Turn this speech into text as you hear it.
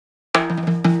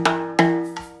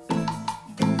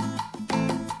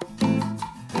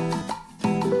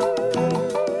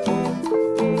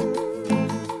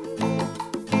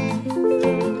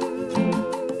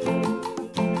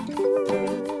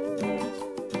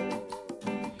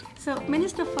So,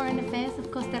 Minister of Foreign Affairs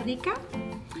of Costa Rica,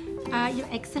 Your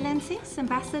Excellencies,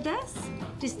 ambassadors,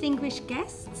 distinguished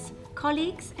guests,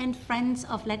 colleagues and friends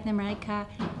of Latin America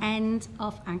and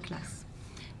of ANCLAS.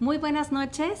 Muy buenas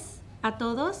noches a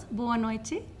todos, boa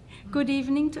noche. Good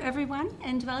evening to everyone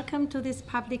and welcome to this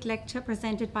public lecture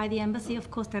presented by the Embassy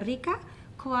of Costa Rica,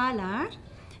 COALAR,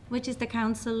 which is the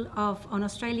Council on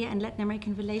Australia and Latin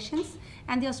American Relations,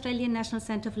 and the Australian National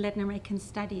Centre for Latin American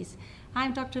Studies.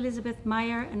 I'm Dr. Elizabeth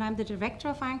Meyer, and I'm the director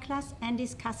of ANCLAS, and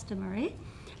is customary,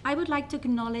 I would like to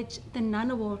acknowledge the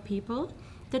Ngunnawal people,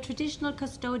 the traditional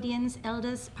custodians,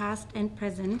 elders past and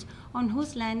present, on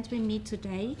whose land we meet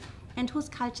today, and whose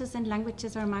cultures and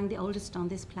languages are among the oldest on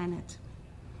this planet.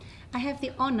 I have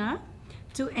the honor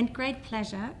and great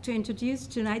pleasure to introduce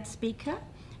tonight's speaker,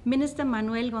 Minister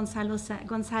Manuel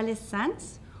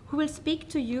Gonzalez-Sanz, who will speak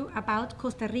to you about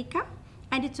Costa Rica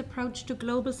and its approach to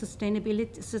global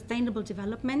sustainable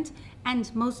development,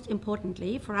 and most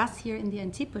importantly, for us here in the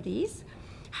Antipodes,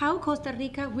 how Costa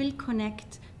Rica will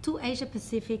connect to Asia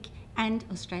Pacific and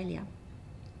Australia.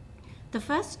 The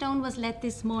first stone was laid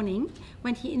this morning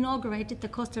when he inaugurated the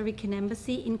Costa Rican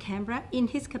Embassy in Canberra in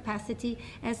his capacity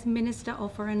as Minister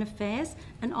of Foreign Affairs,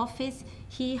 an office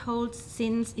he holds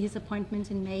since his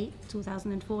appointment in May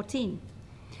 2014.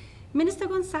 Minister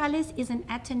Gonzalez is an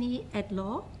attorney at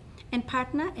law and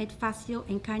partner at Facio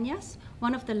Cañas,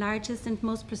 one of the largest and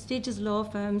most prestigious law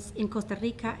firms in Costa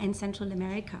Rica and Central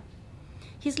America.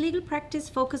 His legal practice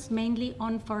focused mainly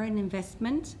on foreign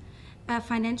investment,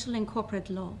 financial and corporate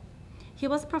law. He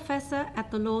was professor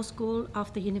at the Law School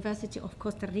of the University of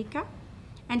Costa Rica,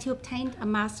 and he obtained a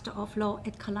Master of Law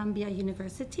at Columbia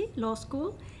University Law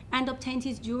School and obtained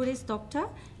his Juris Doctor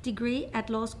degree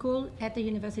at Law School at the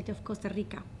University of Costa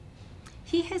Rica.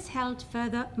 He has held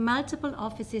further multiple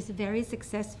offices very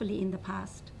successfully in the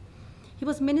past. He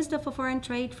was Minister for Foreign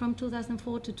Trade from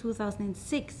 2004 to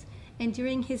 2006, and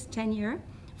during his tenure,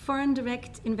 foreign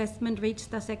direct investment reached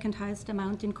the second highest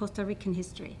amount in Costa Rican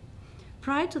history.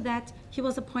 Prior to that, he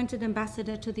was appointed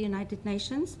ambassador to the United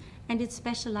Nations and its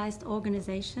specialized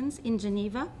organizations in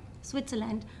Geneva,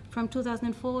 Switzerland, from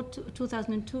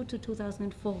 2002 to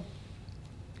 2004.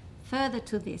 Further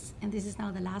to this, and this is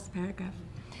now the last paragraph,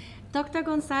 Dr.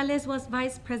 Gonzalez was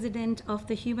Vice President of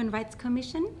the Human Rights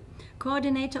Commission,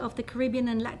 coordinator of the Caribbean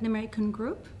and Latin American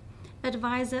Group,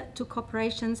 advisor to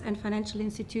corporations and financial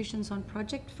institutions on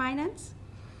project finance,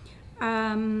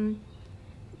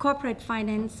 corporate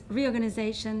finance,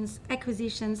 reorganizations,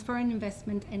 acquisitions, foreign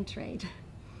investment, and trade.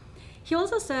 He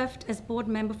also served as board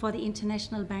member for the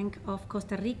International Bank of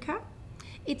Costa Rica.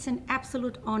 It's an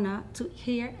absolute honor to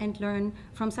hear and learn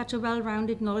from such a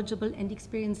well-rounded, knowledgeable, and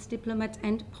experienced diplomat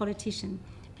and politician.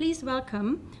 Please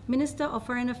welcome Minister of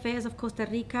Foreign Affairs of Costa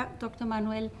Rica, Dr.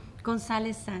 Manuel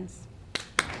Gonzalez-Sanz.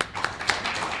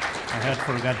 I had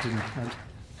forgotten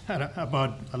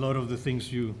about a lot of the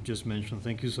things you just mentioned.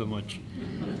 Thank you so much.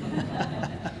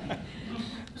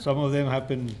 Some of them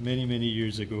happened many, many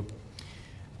years ago.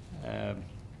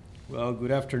 Well,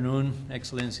 good afternoon,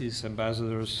 Excellencies,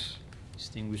 ambassadors,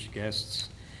 distinguished guests,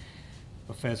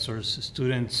 professors,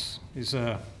 students. It's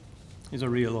a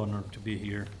real honor to be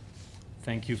here.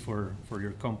 Thank you for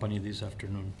your company this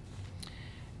afternoon.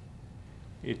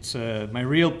 It's my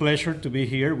real pleasure to be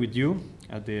here with you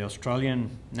at the Australian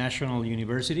National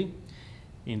University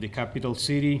in the capital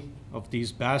city of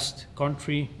this vast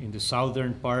country in the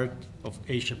southern part of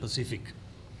Asia Pacific.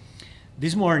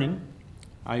 This morning,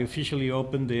 I officially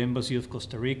opened the Embassy of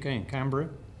Costa Rica in Canberra,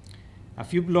 a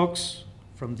few blocks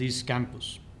from this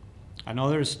campus.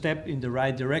 Another step in the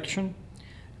right direction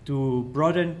to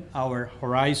broaden our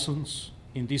horizons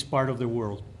in this part of the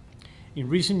world. In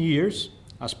recent years,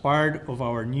 as part of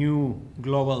our new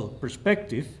global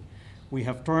perspective, we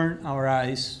have turned our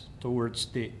eyes towards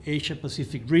the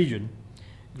Asia-Pacific region,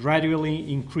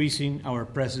 gradually increasing our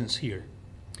presence here.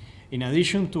 In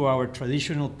addition to our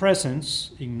traditional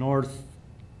presence in North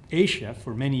Asia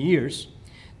for many years,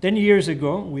 10 years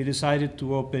ago, we decided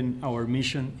to open our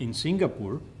mission in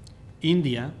Singapore,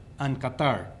 India, and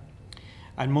Qatar.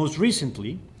 And most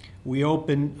recently, we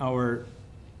opened our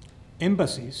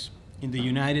embassies in the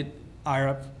United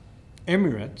Arab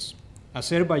Emirates,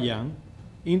 Azerbaijan,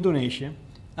 Indonesia,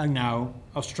 and now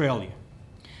Australia.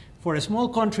 For a small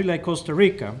country like Costa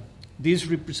Rica, this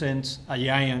represents a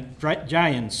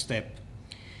giant step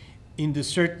in the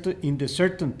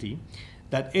certainty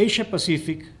that Asia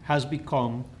Pacific has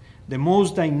become the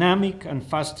most dynamic and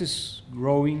fastest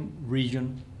growing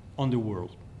region on the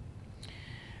world.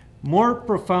 More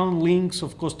profound links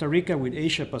of Costa Rica with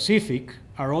Asia Pacific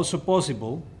are also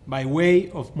possible by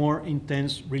way of more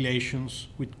intense relations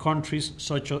with countries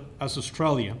such as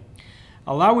Australia,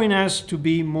 allowing us to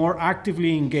be more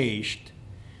actively engaged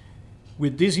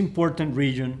with this important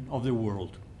region of the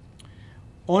world.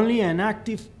 Only an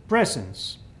active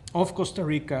presence of Costa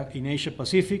Rica in Asia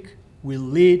Pacific will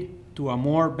lead to a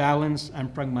more balanced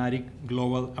and pragmatic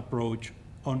global approach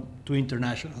to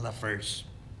international affairs.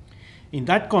 In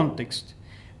that context,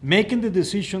 making the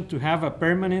decision to have a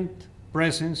permanent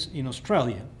presence in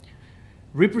Australia,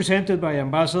 represented by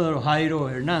Ambassador Jairo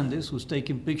Hernandez, who's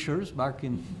taking pictures back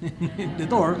in the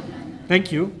door,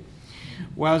 thank you,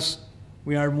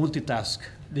 we are multitask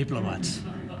diplomats,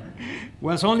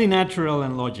 was only natural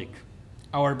and logic.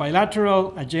 Our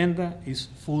bilateral agenda is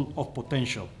full of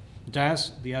potential.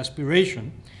 Thus, the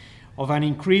aspiration of an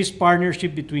increased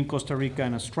partnership between Costa Rica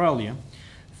and Australia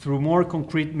through more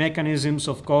concrete mechanisms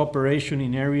of cooperation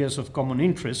in areas of common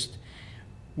interest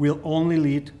will only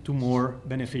lead to more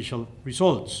beneficial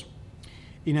results.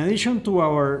 In addition to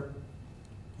our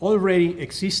already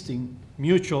existing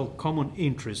mutual common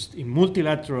interest in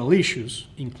multilateral issues,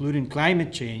 including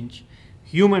climate change,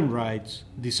 human rights,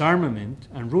 disarmament,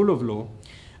 and rule of law,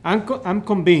 I'm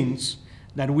convinced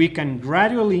that we can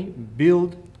gradually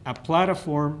build a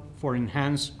platform for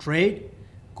enhanced trade,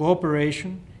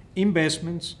 cooperation,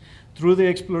 investments through the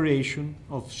exploration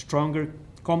of stronger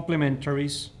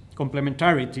complementarities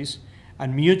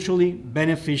and mutually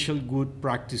beneficial good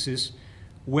practices,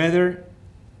 whether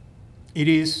it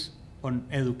is on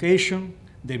education,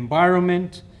 the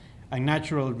environment, and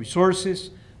natural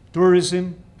resources,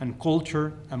 tourism, and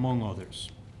culture, among others.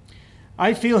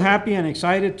 I feel happy and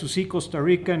excited to see Costa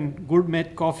Rican gourmet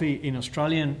coffee in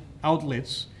Australian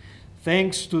outlets,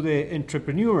 thanks to the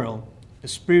entrepreneurial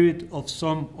spirit of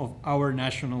some of our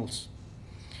nationals.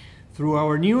 Through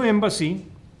our new embassy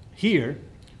here,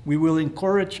 we will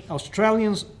encourage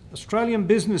Australian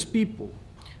business people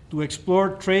to explore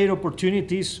trade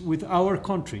opportunities with our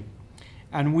country,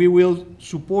 and we will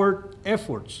support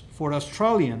efforts for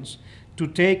Australians to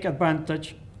take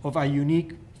advantage of our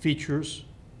unique features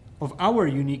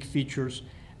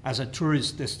as a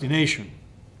tourist destination.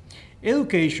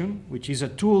 Education, which is a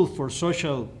tool for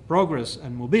social progress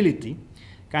and mobility,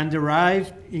 can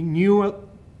derive in new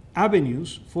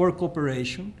avenues for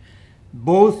cooperation,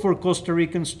 both for Costa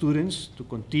Rican students to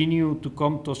continue to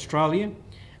come to Australia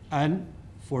and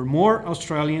for more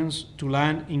Australians to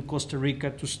land in Costa Rica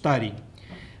to study,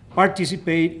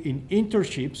 participate in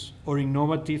internships or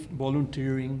innovative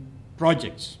volunteering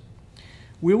projects.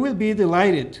 We will be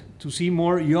delighted to see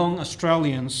more young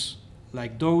Australians,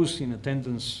 like those in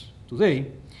attendance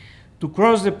today, to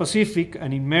cross the Pacific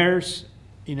and immerse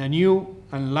in a new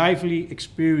and lively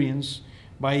experience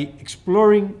by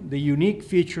exploring the unique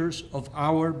features of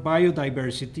our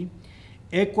biodiversity,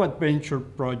 eco-adventure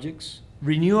projects,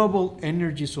 renewable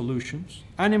energy solutions,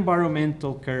 and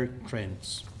environmental care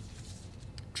trends.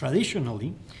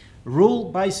 Traditionally,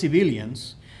 ruled by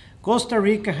civilians, Costa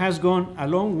Rica has gone a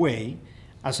long way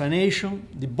as a nation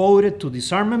devoted to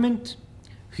disarmament,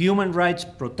 human rights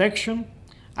protection,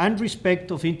 and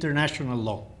respect of international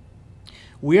law.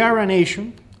 We are a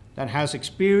nation that has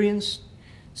experienced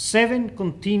 7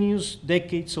 continuous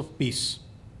decades of peace,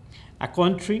 a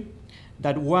country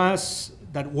that once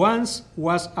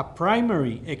was a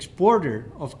primary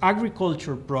exporter of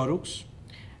agricultural products,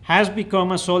 has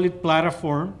become a solid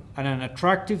platform and an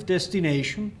attractive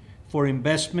destination for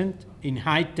investment in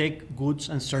high-tech goods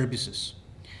and services,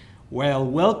 while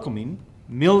welcoming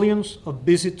millions of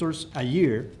visitors a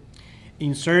year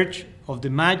in search of the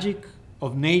magic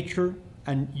of nature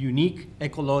and unique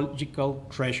ecological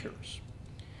treasures.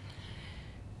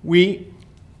 We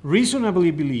reasonably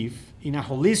believe in a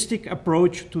holistic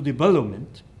approach to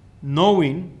development,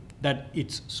 knowing that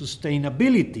its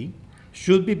sustainability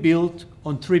should be built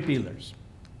on 3 pillars: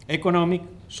 economic,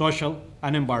 social,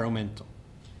 and environmental.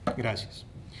 Gracias.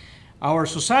 Our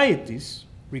societies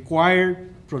require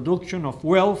production of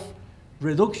wealth,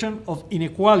 reduction of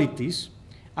inequalities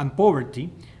and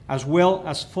poverty, as well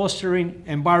as fostering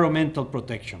environmental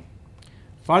protection.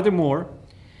 Furthermore,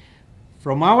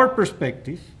 from our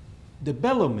perspective,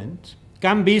 development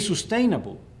can be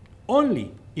sustainable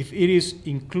only if it is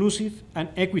inclusive and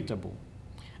equitable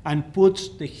and puts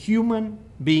the human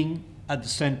being at the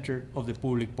center of the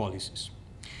public policies.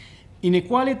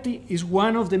 Inequality is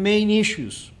one of the main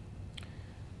issues,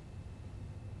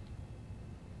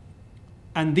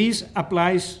 and this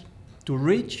applies to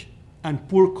rich and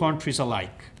poor countries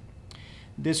alike.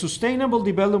 The Sustainable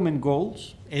Development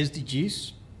Goals,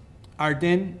 SDGs, are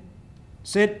then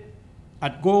set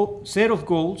of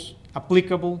goals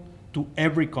applicable to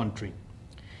every country.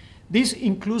 This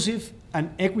inclusive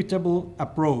and equitable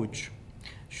approach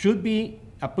should be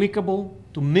applicable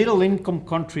to middle-income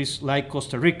countries like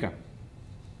Costa Rica,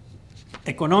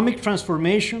 Economic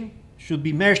transformation should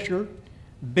be measured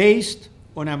based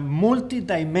on a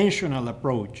multidimensional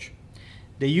approach.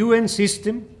 The UN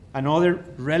system and other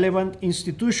relevant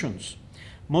institutions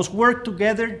must work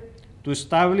together to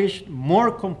establish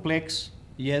more complex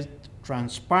yet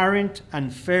transparent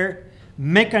and fair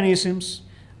mechanisms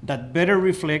that better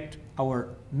reflect our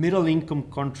middle-income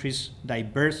countries'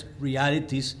 diverse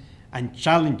realities and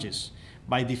challenges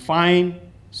by defining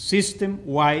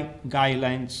system-wide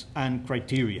guidelines and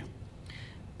criteria.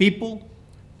 People,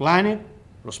 planet,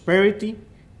 prosperity,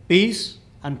 peace,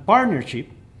 and partnership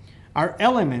are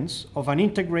elements of an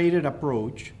integrated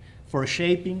approach for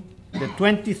shaping the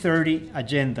 2030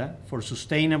 Agenda for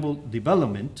Sustainable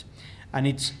Development and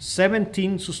its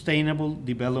 17 Sustainable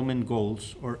Development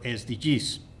Goals, or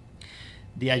SDGs.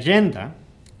 The agenda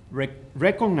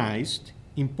recognized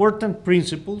important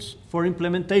principles for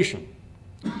implementation,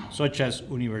 such as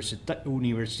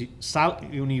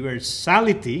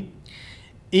universality,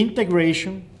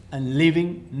 integration, and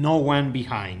leaving no one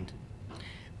behind,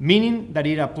 meaning that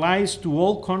it applies to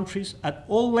all countries at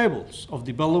all levels of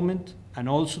development and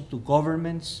also to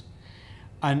governments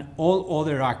and all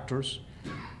other actors,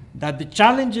 that the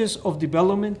challenges of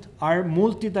development are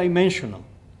multidimensional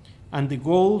and the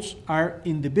goals are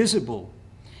indivisible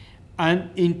and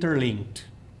interlinked,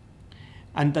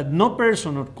 and that no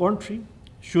person or country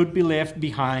should be left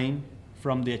behind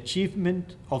from the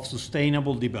achievement of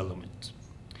sustainable development.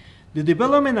 The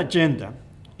development agenda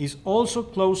is also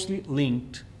closely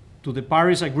linked to the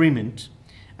Paris Agreement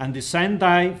and the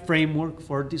Sendai Framework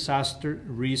for Disaster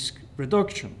Risk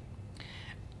Reduction.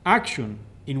 Action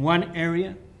in one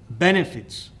area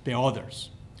benefits the others.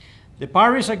 The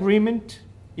Paris Agreement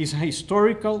is a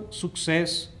historical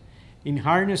success in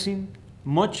harnessing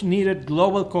much-needed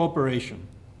global cooperation.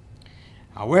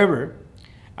 However,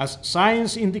 as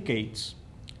science indicates,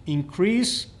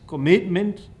 increased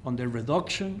commitment on the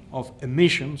reduction of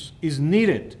emissions is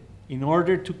needed in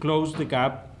order to close the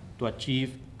gap to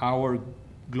achieve our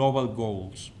global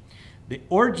goals. The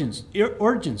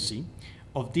urgency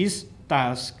of this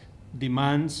task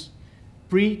demands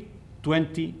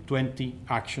pre-2020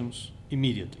 actions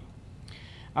immediately.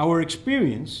 Our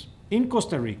experience in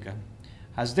Costa Rica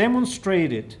has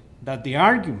demonstrated that the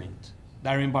argument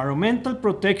that environmental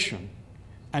protection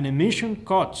and emission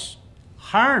cuts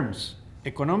harms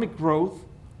economic growth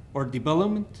or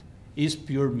development is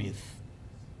pure myth.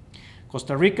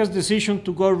 Costa Rica's decision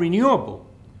to go renewable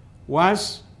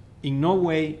was in no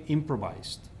way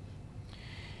improvised.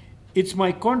 It's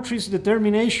my country's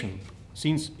determination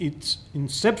since its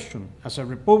inception as a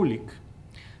republic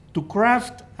to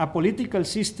craft a political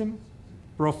system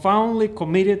profoundly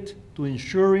committed to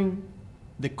ensuring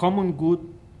the common good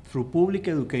through public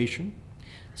education,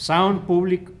 sound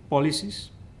public policies,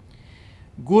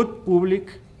 good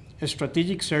public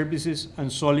strategic services,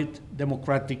 and solid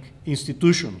democratic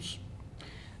institutions.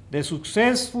 The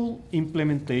successful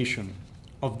implementation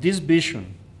of this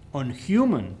vision on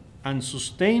human and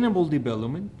sustainable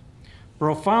development,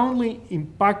 profoundly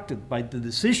impacted by the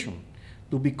decision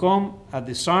to become a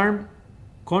disarmed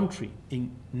country in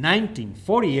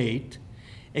 1948,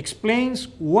 explains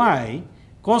why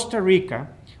Costa Rica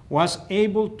was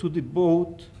able to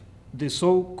devote the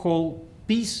so-called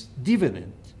peace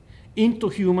dividend into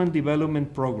human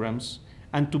development programs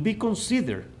and to be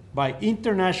considered by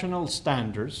international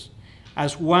standards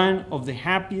as one of the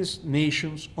happiest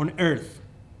nations on earth.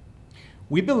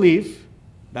 We believe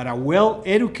that a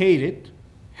well-educated,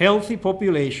 healthy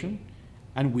population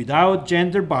and without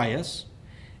gender bias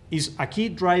is a key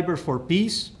driver for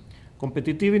peace,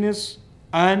 competitiveness,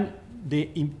 and the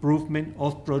improvement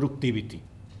of productivity.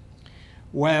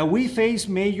 While we face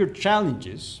major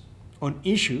challenges on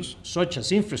issues such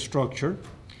as infrastructure,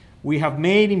 we have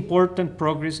made important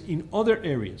progress in other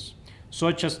areas,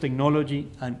 such as technology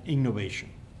and innovation.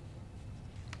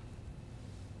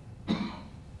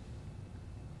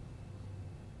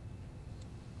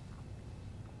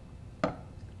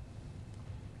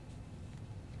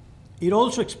 It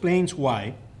also explains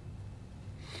why,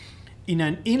 in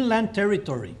an inland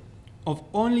territory of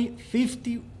only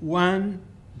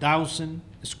 51,000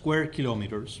 square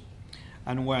kilometers,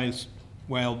 and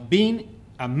while being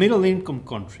a middle-income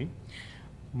country,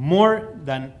 more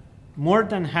than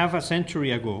half a century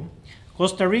ago,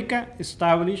 Costa Rica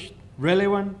established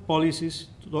relevant policies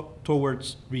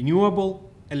towards renewable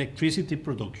electricity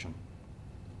production.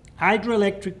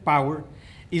 Hydroelectric power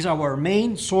is our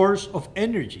main source of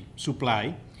energy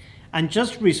supply, and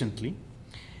just recently,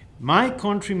 my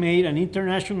country made an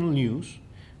international news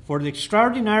for the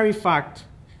extraordinary fact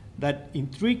that in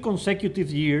 3 consecutive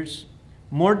years,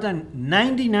 more than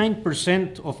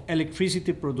 99% of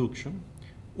electricity production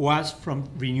was from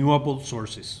renewable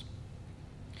sources.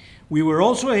 We were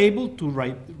also able to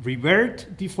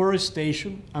revert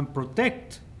deforestation and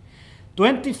protect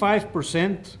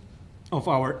 25% of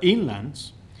our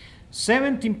inlands,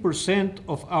 17%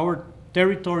 of our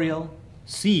territorial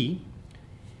sea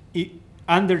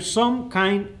under some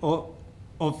kind of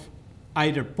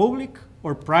either public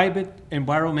or private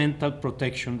environmental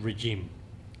protection regime.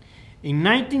 In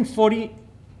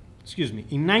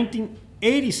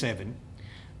 1987,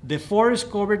 the forest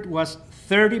cover was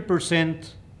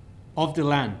 30% of the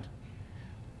land,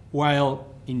 while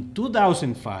in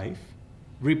 2015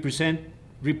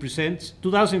 represents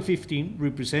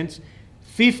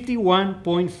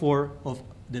 51.4% of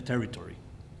the territory.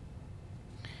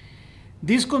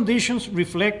 These conditions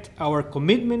reflect our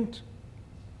commitment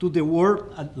to the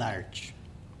world at large.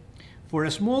 For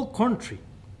a small country,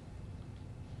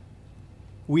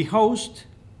 we host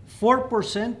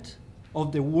 4%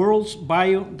 of the world's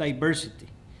biodiversity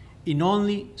in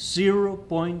only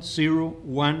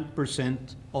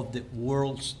 0.01% of the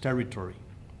world's territory.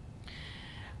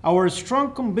 Our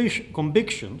strong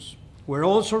convictions were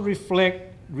also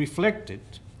reflected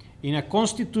in a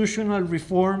constitutional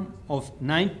reform of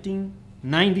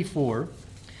 1994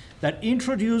 that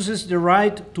introduces the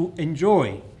right to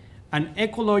enjoy an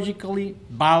ecologically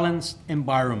balanced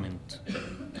environment.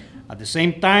 At the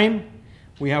same time,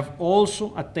 we have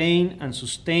also attained and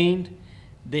sustained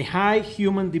the high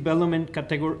human development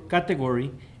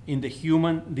category in the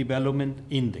Human Development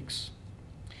Index.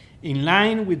 In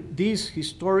line with this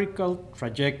historical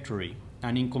trajectory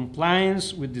and in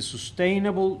compliance with the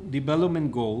Sustainable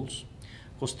Development Goals,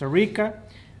 Costa Rica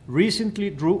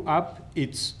recently drew up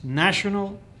its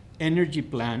National Energy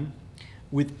Plan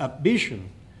with a vision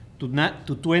to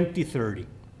 2030.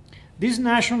 This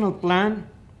national plan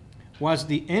was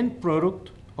the end product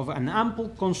of an ample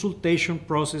consultation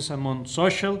process among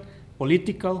social,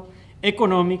 political,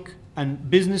 economic, and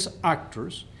business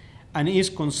actors, and is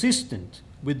consistent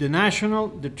with the National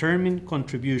Determined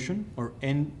Contribution, or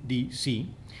NDC,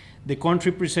 the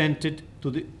country presented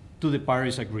to the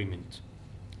Paris Agreement.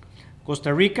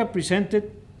 Costa Rica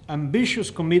presented ambitious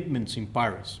commitments in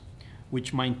Paris,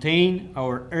 which maintain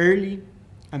our early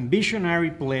and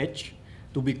visionary pledge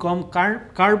to become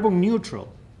carbon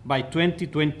neutral by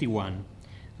 2021,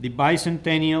 the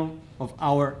bicentennial of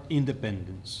our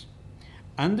independence,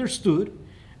 understood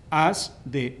as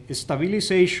the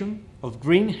stabilization of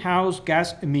greenhouse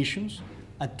gas emissions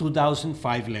at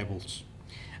 2005 levels,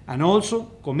 and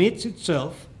also commits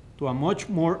itself to a much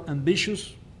more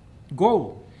ambitious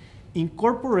goal,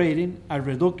 incorporating a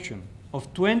reduction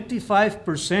of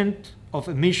 25% of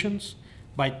emissions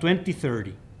by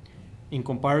 2030 in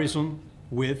comparison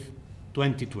with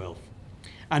 2012,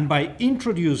 and by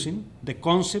introducing the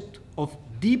concept of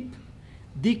deep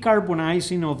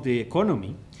decarbonizing of the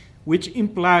economy, which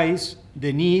implies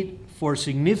the need for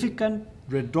significant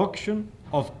reduction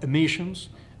of emissions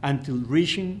until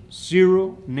reaching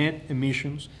zero net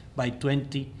emissions by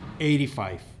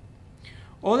 2085.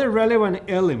 Other relevant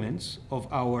elements of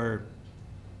our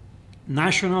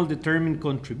national determined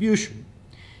contribution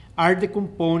are the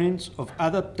components of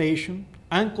adaptation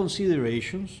and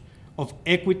considerations of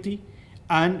equity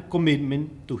and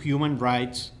commitment to human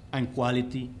rights and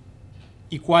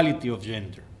equality of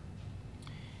gender.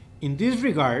 In this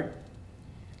regard,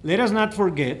 let us not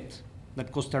forget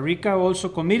that Costa Rica also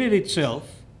committed itself,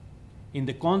 in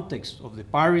the context of the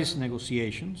Paris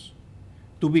negotiations,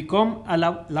 to become a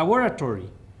laboratory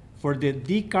for the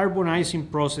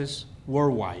decarbonizing process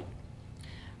worldwide.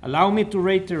 Allow me to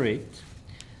reiterate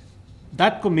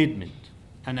that commitment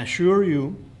and assure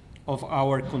you of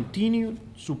our continued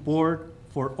support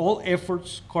for all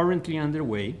efforts currently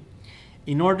underway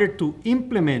in order to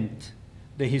implement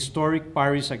the historic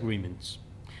Paris agreements.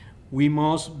 We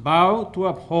must vow to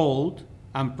uphold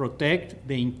and protect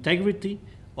the integrity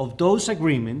of those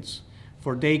agreements,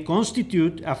 for they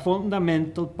constitute a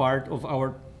fundamental part of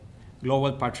our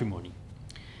global patrimony.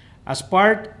 As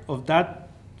part of that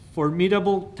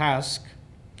formidable task,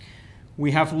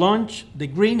 we have launched the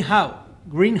Green Hub,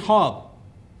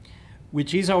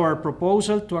 which is our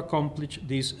proposal to accomplish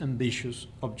these ambitious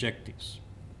objectives.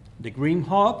 The Green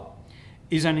Hub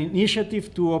is an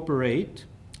initiative to operate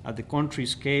at the country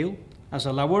scale as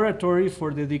a laboratory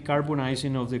for the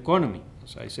decarbonizing of the economy,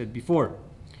 as I said before.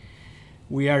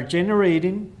 We are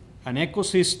generating an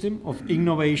ecosystem of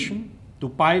innovation to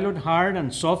pilot hard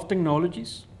and soft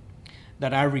technologies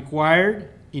that are required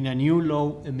in a new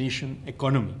low-emission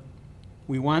economy.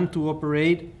 We want to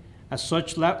operate as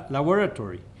such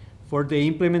laboratory for the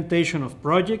implementation of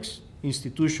projects,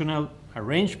 institutional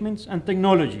arrangements, and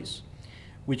technologies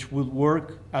which would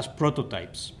work as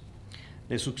prototypes.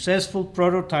 The successful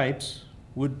prototypes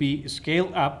would be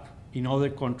scaled up in other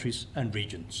countries and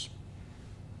regions.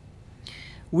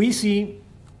 We see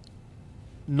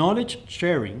knowledge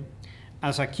sharing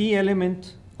as a key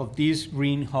element of this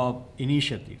Green Hub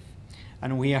initiative,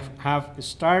 and we have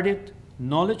started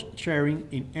knowledge sharing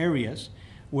in areas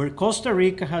where Costa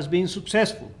Rica has been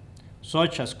successful,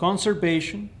 such as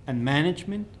conservation and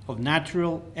management of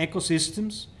natural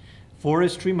ecosystems,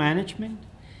 forestry management,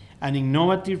 and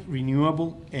innovative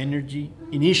renewable energy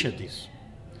initiatives.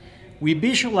 We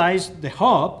visualize the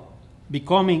hub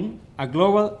becoming a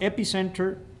global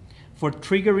epicenter for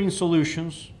triggering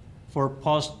solutions for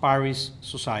post-Paris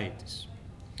societies.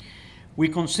 We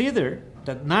consider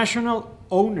that national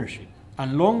ownership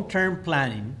and long-term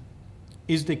planning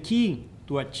is the key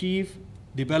to achieve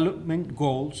development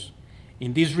goals.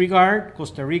 In this regard,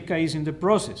 Costa Rica is in the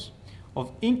process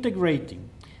of integrating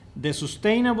the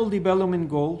Sustainable Development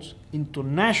Goals into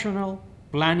national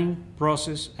planning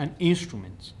process and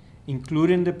instruments,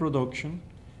 including the production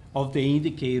of the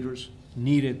indicators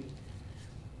needed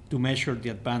to measure the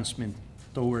advancement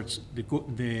towards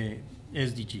the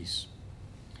SDGs.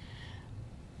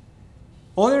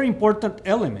 Other important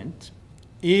element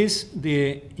is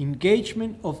the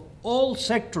engagement of all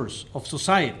sectors of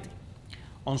society.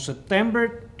 On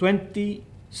September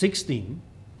 2016,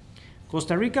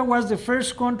 Costa Rica was the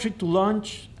first country to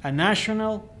launch a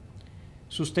national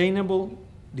Sustainable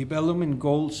Development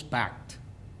Goals Pact.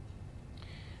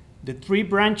 The three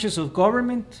branches of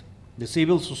government, the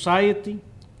civil society,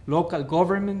 local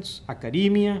governments,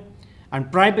 academia,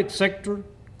 and private sector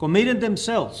committed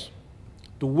themselves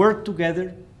to work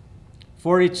together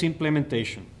for its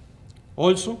implementation.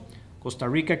 Also, Costa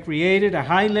Rica created a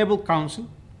high-level council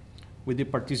with the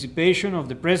participation of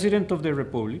the President of the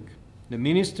Republic, the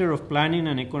Minister of Planning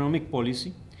and Economic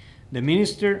Policy, the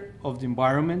Minister of the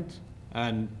Environment,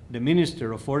 and the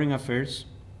Minister of Foreign Affairs.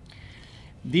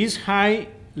 This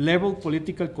high-level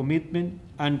political commitment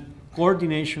and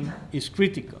coordination is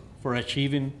critical for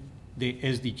achieving the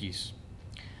SDGs.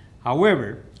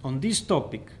 However, on this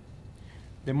topic,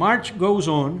 the march goes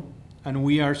on, and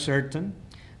we are certain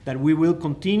that we will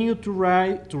continue to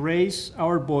raise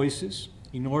our voices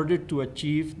in order to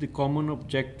achieve the common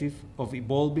objective of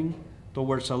evolving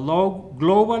towards a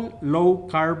global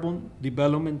low-carbon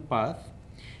development path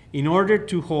in order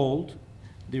to hold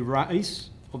the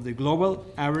rise of the global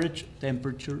average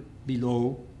temperature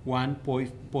below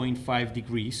 1.5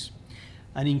 degrees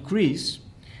and increase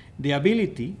the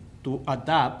ability to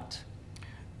adapt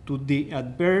to the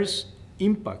adverse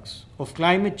impacts of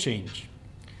climate change.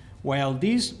 While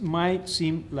this might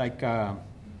seem like a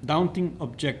daunting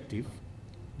objective,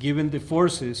 given the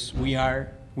forces we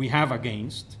have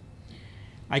against,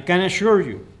 I can assure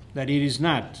you that it is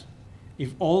not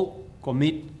if all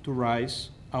commit to rise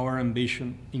our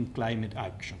ambition in climate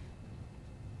action.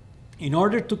 In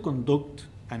order to conduct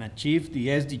and achieve the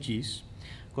SDGs,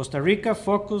 Costa Rica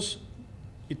focused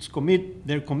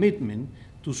their commitment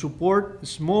to support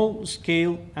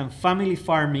small-scale and family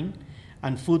farming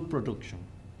and food production.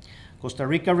 Costa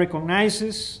Rica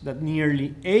recognizes that nearly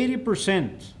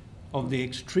 80% of the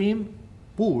extreme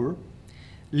poor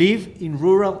live in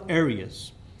rural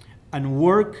areas and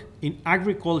work in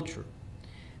agriculture.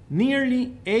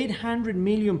 Nearly 800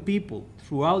 million people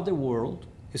throughout the world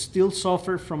still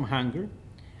suffer from hunger,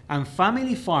 and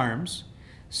family farms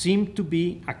seem to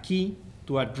be a key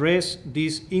to address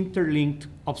these interlinked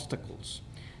obstacles,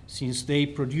 since they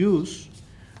produce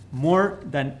more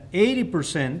than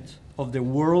 80% of the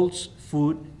world's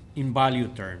food in value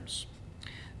terms.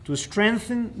 To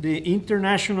strengthen the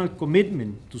international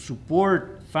commitment to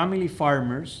support family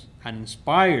farmers, and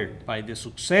inspired by the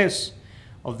success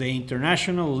of the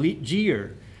International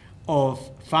Year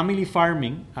of Family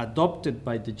Farming adopted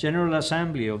by the General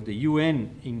Assembly of the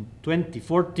UN in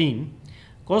 2014,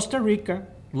 Costa Rica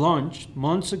launched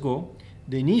months ago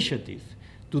the initiative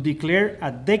to declare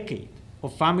a decade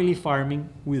of family farming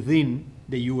within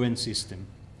the UN system.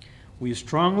 We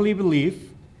strongly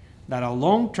believe that a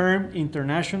long-term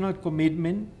international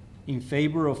commitment in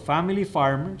favor of family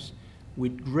farmers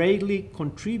would greatly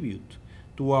contribute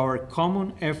to our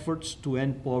common efforts to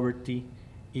end poverty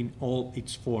in all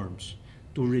its forms,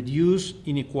 to reduce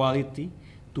inequality,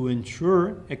 to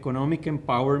ensure economic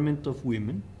empowerment of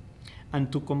women,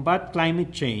 and to combat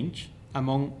climate change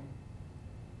among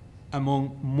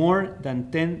more than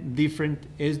 10 different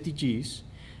SDGs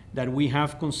that we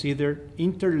have considered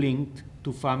interlinked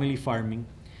to family farming,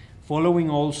 following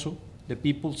also the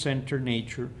people-centered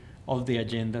nature of the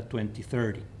Agenda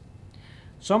 2030.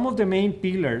 Some of the main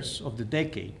pillars of the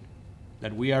decade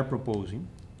that we are proposing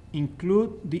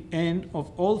include the end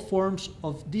of all forms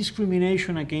of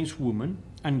discrimination against women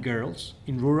and girls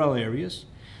in rural areas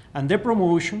and the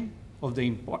promotion of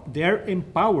their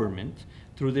empowerment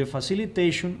through the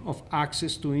facilitation of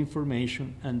access to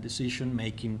information and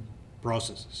decision-making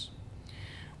processes.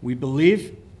 We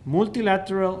believe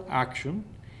multilateral action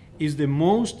is the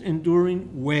most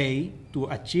enduring way to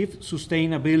achieve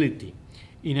sustainability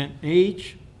in an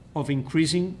age of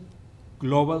increasing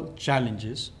global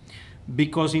challenges,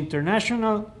 because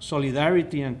international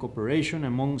solidarity and cooperation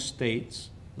among states,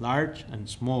 large and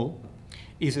small,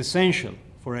 is essential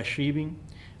for achieving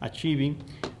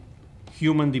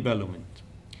human development.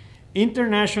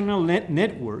 International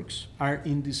networks are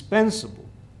indispensable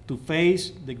to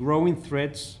face the growing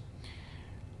threats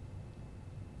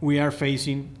we are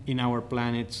facing in our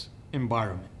planet's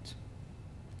environment.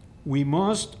 We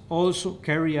must also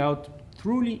carry out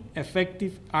truly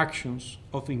effective actions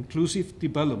of inclusive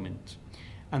development,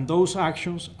 and those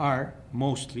actions are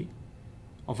mostly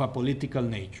of a political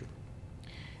nature.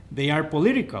 They are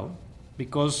political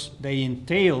because they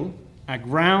entail a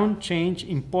ground change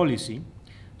in policy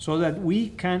so that we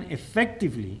can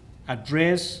effectively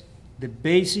address the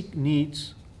basic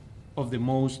needs of the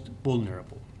most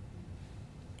vulnerable.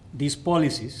 These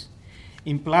policies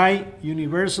imply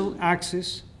universal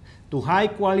access to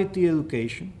high-quality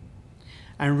education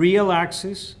and real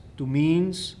access to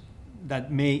means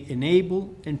that may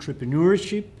enable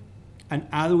entrepreneurship and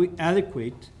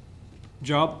adequate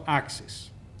job access.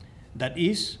 That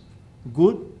is,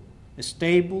 good,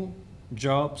 stable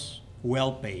jobs,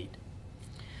 well paid.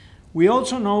 We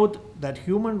also note that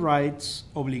human rights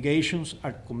obligations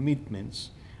and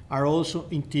commitments are also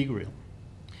integral,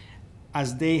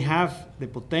 as they have the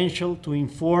potential to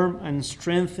inform and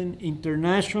strengthen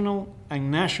international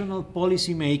and national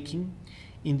policy making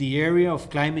in the area of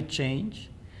climate change,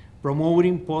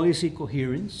 promoting policy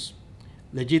coherence,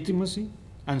 legitimacy,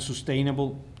 and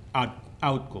sustainable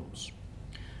outcomes.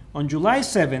 On July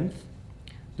 7th,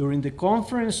 during the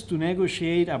conference to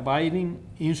negotiate a binding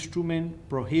instrument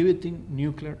prohibiting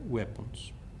nuclear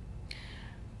weapons,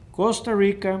 Costa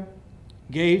Rica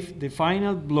gave the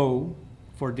final blow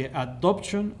for the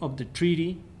adoption of the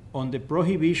Treaty on the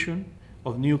Prohibition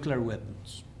of Nuclear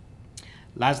Weapons.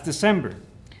 Last December,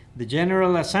 the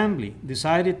General Assembly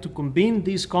decided to convene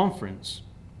this conference.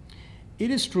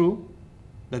 It is true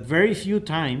that very few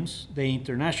times the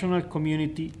international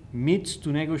community meets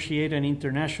to negotiate an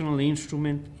international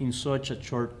instrument in such a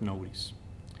short notice.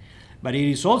 But it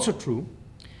is also true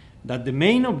that the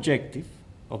main objective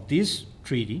of this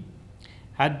treaty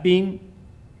had been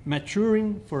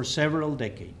maturing for several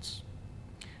decades.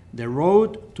 The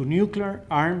road to nuclear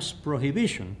arms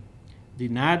prohibition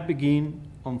did not begin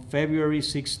on February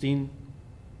 16,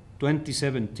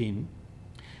 2017,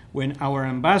 when our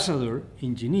ambassador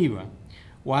in Geneva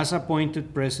was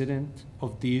appointed president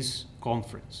of this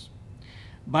conference.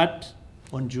 But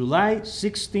on July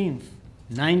 16,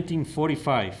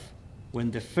 1945,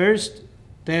 when the first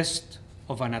test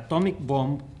of an atomic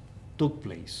bomb took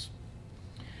place.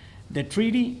 The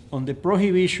Treaty on the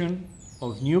Prohibition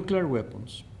of Nuclear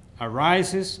Weapons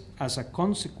arises as a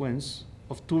consequence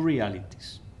of two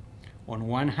realities. On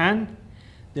one hand,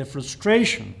 the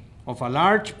frustration of a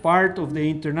large part of the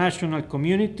international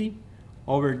community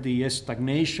over the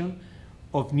stagnation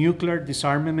of nuclear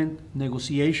disarmament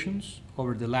negotiations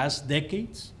over the last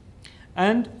decades,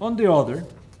 and on the other,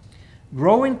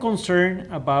 growing concern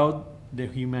about the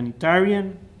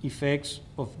humanitarian effects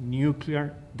of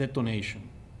nuclear detonation.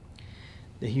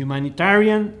 The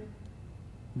humanitarian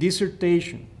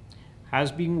dissertation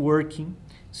has been working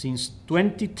since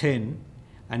 2010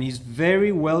 and is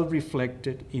very well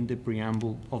reflected in the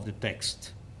preamble of the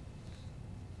text.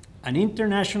 An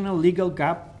international legal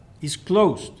gap is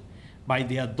closed by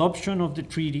the adoption of the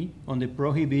Treaty on the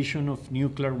Prohibition of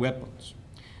Nuclear Weapons,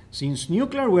 since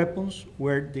nuclear weapons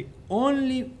were the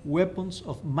only weapons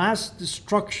of mass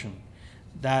destruction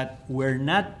that were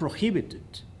not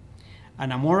prohibited,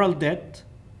 and a moral debt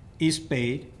is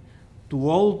paid to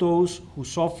all those who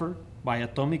suffer by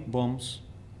atomic bombs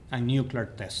and nuclear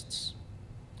tests.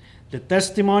 The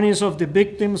testimonies of the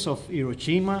victims of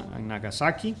Hiroshima and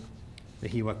Nagasaki, the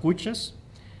Hibakuchas,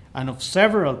 and of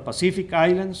several Pacific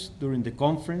islands during the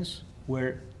conference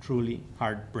were truly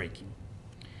heartbreaking.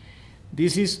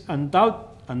 This is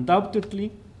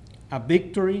undoubtedly a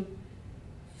victory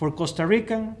for Costa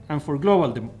Rican and for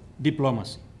global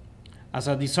diplomacy. As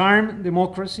a disarmed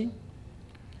democracy,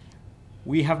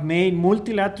 we have made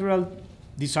multilateral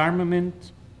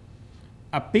disarmament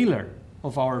a pillar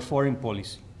of our foreign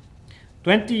policy.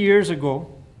 20 years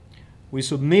ago, we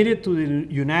submitted to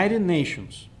the United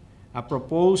Nations a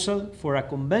proposal for a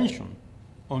convention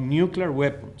on nuclear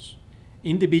weapons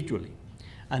individually.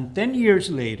 And 10 years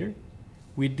later,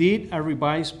 we did a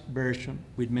revised version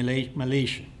with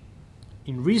Malaysia.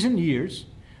 In recent years,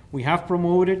 we have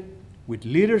promoted with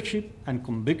leadership and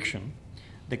conviction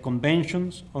the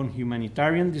conventions on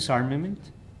humanitarian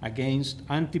disarmament against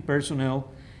anti-personnel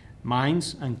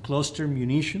mines and cluster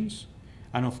munitions,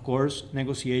 and of course,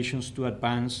 negotiations to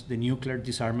advance the nuclear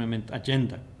disarmament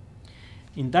agenda.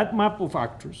 In that map of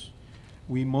actors,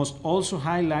 we must also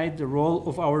highlight the role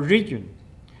of our region,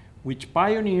 which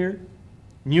pioneered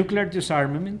nuclear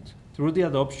disarmament through the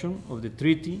adoption of the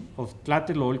Treaty of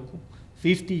Tlatelolco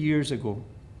 50 years ago,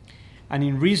 and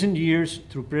in recent years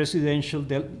through presidential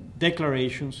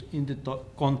declarations in the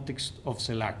context of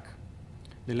CELAC,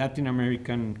 the Latin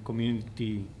American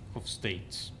Community of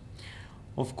States.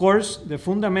 Of course, the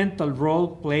fundamental role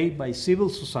played by civil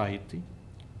society,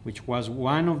 which was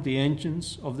one of the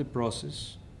engines of the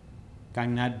process,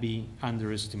 cannot be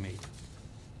underestimated.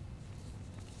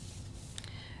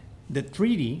 The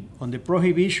Treaty on the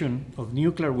Prohibition of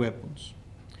Nuclear Weapons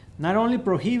not only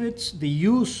prohibits the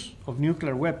use of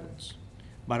nuclear weapons,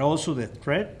 but also the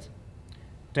threat,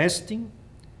 testing,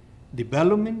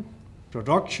 development,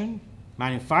 production,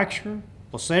 manufacture,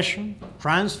 possession,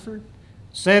 transfer,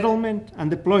 settlement, and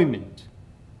deployment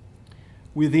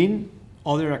within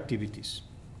other activities.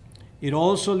 It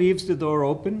also leaves the door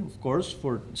open, of course,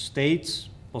 for states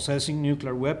possessing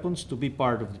nuclear weapons to be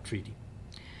part of the treaty.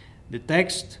 The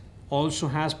text also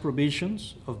has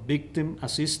provisions of victim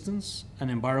assistance and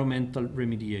environmental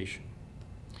remediation.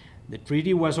 The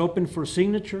treaty was open for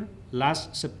signature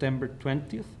last September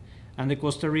 20th, and the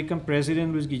Costa Rican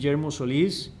President Luis Guillermo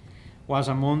Solís was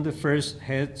among the first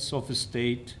heads of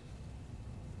state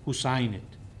who signed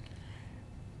it.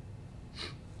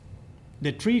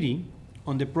 The treaty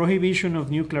on the prohibition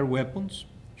of nuclear weapons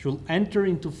should enter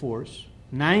into force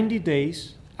 90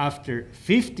 days after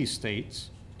 50 states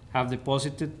have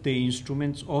deposited the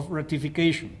instruments of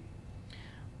ratification,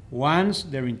 once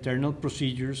their internal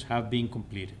procedures have been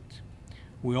completed.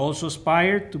 We also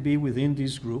aspire to be within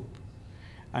this group,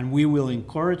 and we will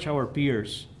encourage our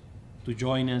peers to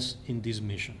join us in this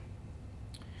mission.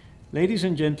 Ladies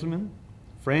and gentlemen,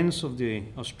 friends of the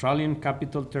Australian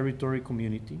Capital Territory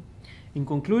community, in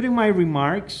concluding my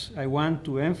remarks, I want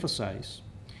to emphasize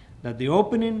that the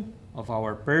opening of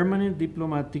our permanent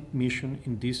diplomatic mission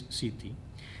in this city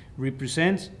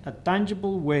represents a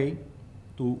tangible way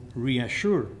to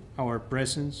reassure our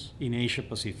presence in Asia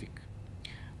Pacific.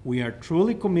 We are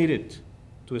truly committed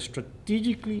to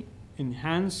strategically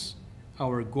enhance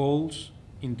our goals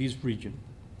in this region,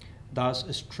 thus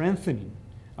strengthening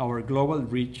our global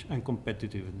reach and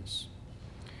competitiveness.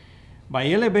 By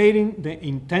elevating the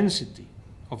intensity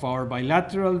of our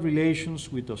bilateral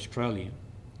relations with Australia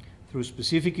through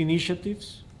specific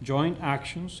initiatives, joint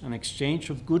actions, and exchange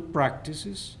of good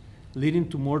practices leading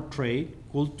to more trade,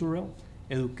 cultural,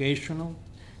 educational,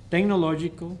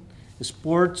 technological,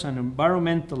 sports, and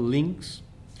environmental links,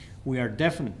 we are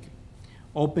definitely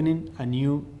opening a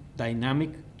new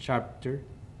dynamic chapter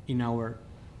in our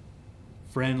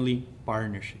friendly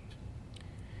partnership.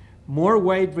 More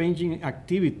wide-ranging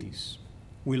activities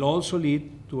will also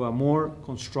lead to a more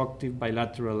constructive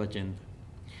bilateral agenda.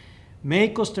 May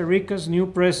Costa Rica's new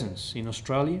presence in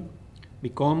Australia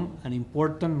become an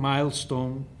important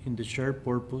milestone in the shared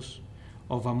purpose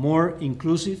of a more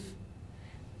inclusive,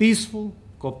 peaceful,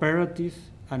 cooperative,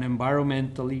 and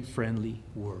environmentally friendly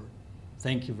world.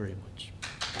 Thank you very much.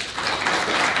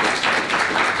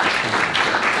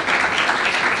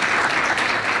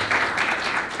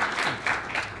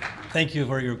 Thank you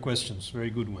for your questions,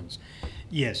 very good ones.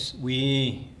 Yes,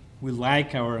 we would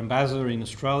like our ambassador in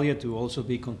Australia to also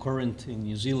be concurrent in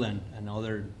New Zealand and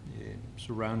other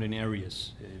surrounding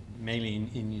areas, mainly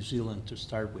in New Zealand to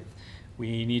start with.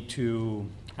 We need to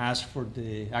ask for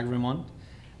the agreement,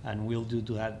 and we'll do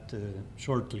that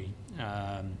shortly.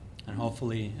 And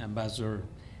hopefully Ambassador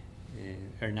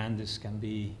Hernandez can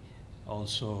be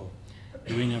also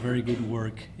doing a very good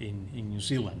work in New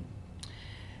Zealand.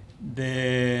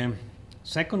 The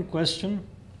second question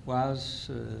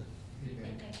was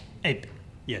APEC.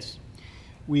 Yes.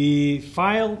 We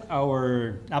filed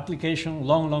our application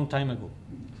long time ago.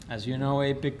 As you know,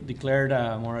 APEC declared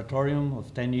a moratorium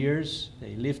of 10 years.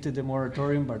 They lifted the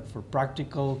moratorium, but for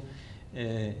practical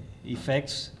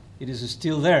effects, it is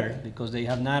still there because they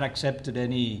have not accepted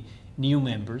any new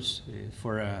members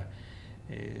for a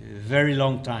very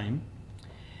long time.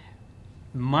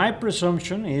 My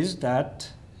presumption is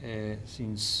that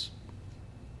since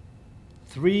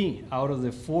 3 out of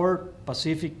the 4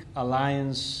 Pacific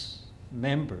Alliance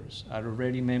members are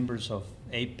already members of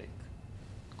APEC,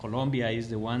 Colombia is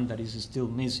the one that is still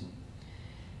missing.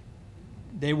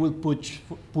 They will push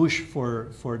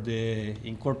for the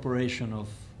incorporation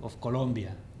of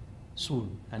Colombia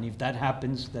soon. And if that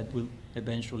happens, that will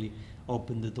eventually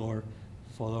open the door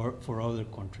for other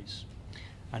countries.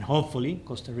 And hopefully,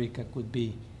 Costa Rica could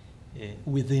be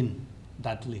within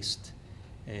that list.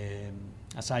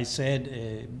 As I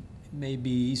said, maybe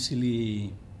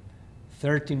easily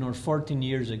 13 or 14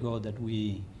 years ago that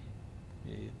we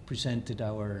presented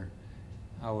our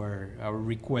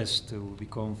request to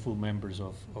become full members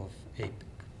of APEC.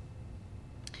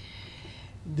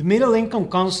 The middle income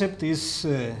concept is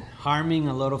harming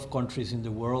a lot of countries in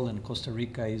the world, and Costa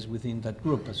Rica is within that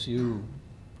group. As you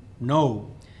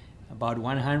know, about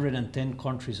 110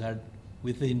 countries are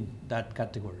within that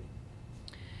category.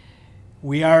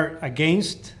 We are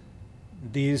against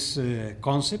this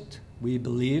concept. We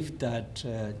believe that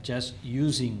just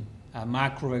using a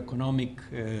macroeconomic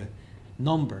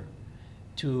number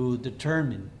to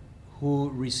determine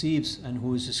who receives and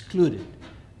who is excluded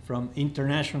from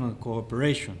international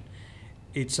cooperation,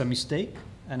 it's a mistake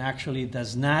and actually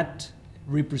does not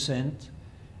represent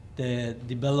the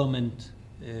development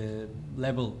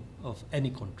level of any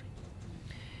country.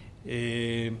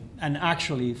 And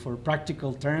actually, for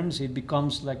practical terms, it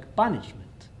becomes like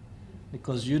punishment,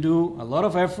 because you do a lot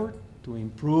of effort to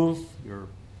improve your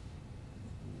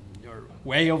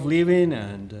way of living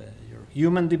and your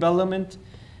human development,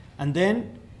 and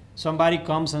then somebody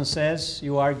comes and says,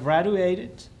 you are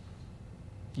graduated,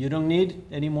 you don't need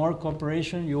any more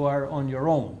cooperation, you are on your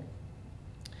own.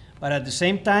 But at the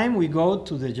same time, we go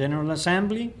to the General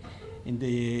Assembly in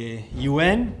the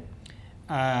UN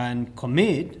and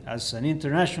commit as an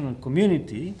international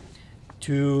community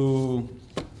to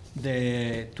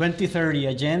the 2030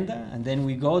 agenda, and then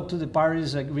we go to the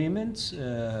Paris agreements,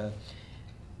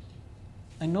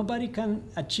 and nobody can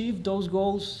achieve those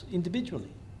goals individually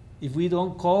if we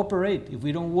don't cooperate, if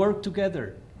we don't work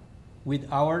together with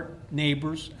our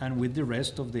neighbors and with the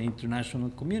rest of the international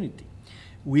community.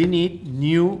 We need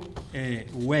new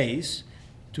ways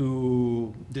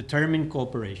to determine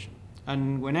cooperation.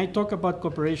 And when I talk about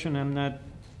cooperation, I'm not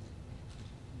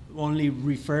only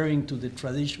referring to the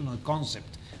traditional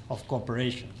concept of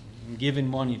cooperation, giving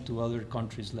money to other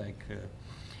countries like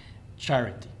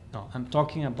charity. No, I'm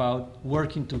talking about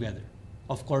working together.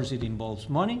 Of course, it involves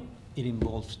money, it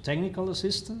involves technical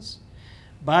assistance,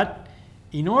 but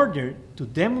in order to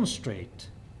demonstrate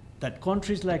that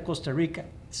countries like Costa Rica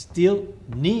still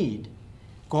need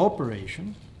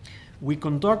cooperation, we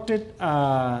conducted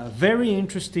a very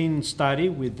interesting study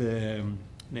with the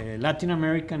Latin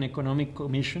American Economic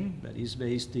Commission that is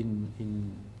based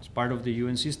as part of the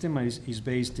UN system, is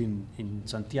based in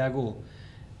Santiago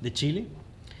de Chile.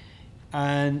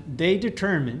 And they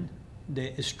determined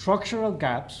the structural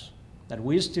gaps that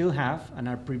we still have and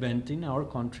are preventing our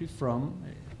country from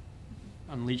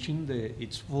unleashing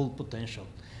its full potential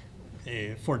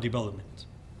for development.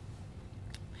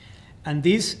 And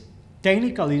this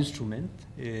technical instrument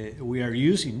we are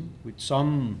using with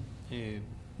some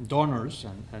donors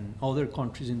and other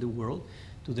countries in the world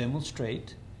to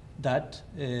demonstrate that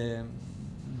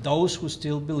those who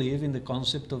still believe in the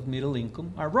concept of middle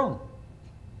income are wrong.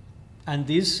 And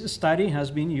this study has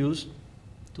been used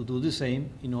to do the same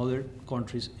in other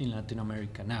countries in Latin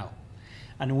America now.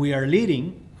 And we are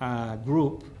leading a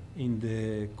group in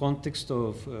the context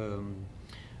of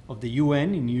the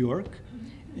UN in New York.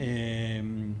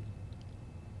 And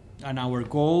our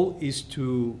goal is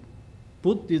to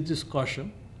put this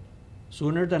discussion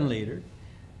sooner than later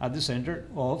at the center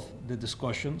of the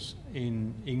discussions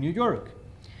in New York.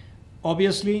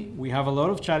 Obviously, we have a lot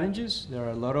of challenges. There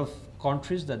are a lot of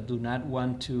countries that do not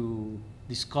want to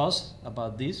discuss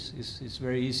about this. It's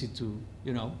very easy to,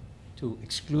 to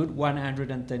exclude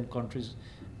 110 countries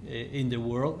in the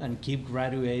world and keep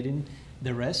graduating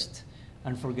the rest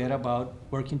and forget about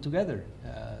working together,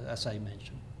 as I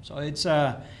mentioned. So it's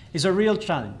a real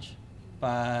challenge,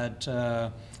 but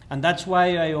and that's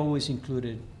why I always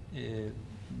included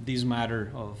this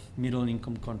matter of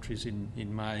middle-income countries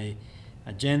in my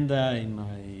agenda, in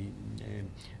my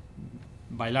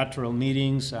bilateral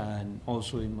meetings, and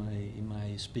also in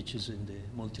my speeches in the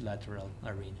multilateral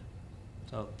arena.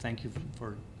 So thank you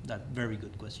for that very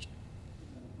good question.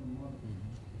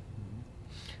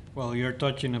 Well, you're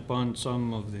touching upon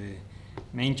some of the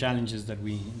main challenges that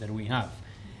we have.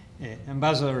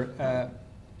 Ambassador,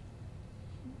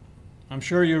 I'm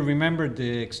sure you remember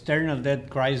the external debt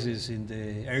crisis in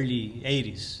the early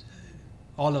 80s.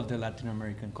 All of the Latin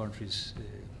American countries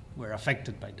were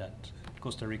affected by that.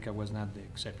 Costa Rica was not the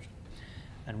exception.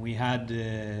 And we had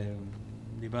the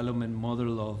development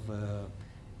model of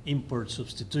import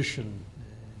substitution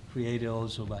created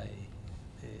also by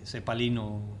the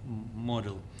Cepalino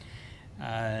model.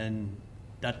 And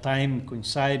that time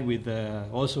coincided with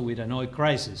also with an oil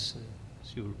crisis,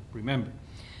 as you remember.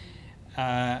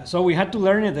 So we had to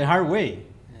learn it the hard way.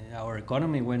 Our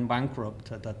economy went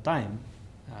bankrupt at that time.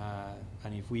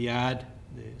 And if we add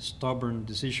the stubborn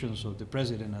decisions of the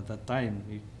president at that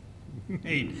time, it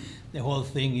made the whole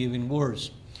thing even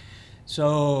worse.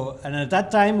 So, and at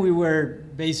that time we were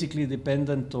basically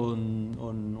dependent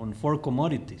on 4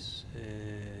 commodities: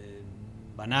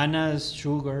 bananas,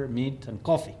 sugar, meat, and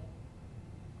coffee.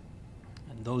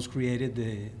 And those created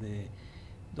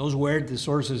those were the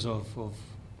sources of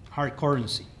hard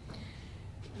currency.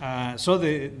 So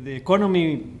the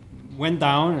economy went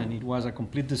down, and it was a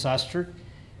complete disaster.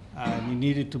 And it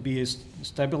needed to be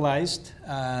stabilized,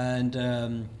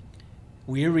 and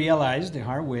we realized the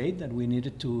hard way that we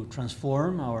needed to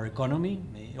transform our economy,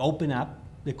 open up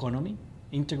the economy,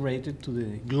 integrate it to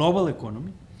the global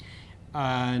economy,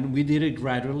 and we did it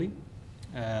gradually.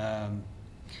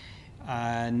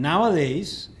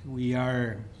 Nowadays, we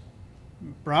are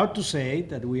proud to say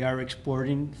that we are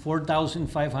exporting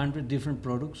 4,500 different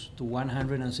products to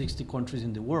 160 countries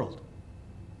in the world.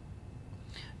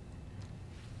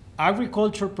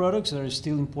 Agriculture products are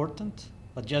still important,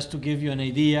 but just to give you an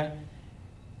idea,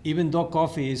 even though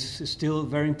coffee is still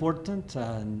very important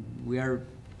and we are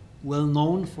well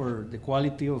known for the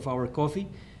quality of our coffee,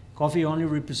 coffee only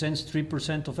represents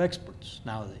 3% of exports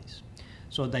nowadays.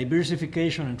 So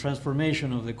diversification and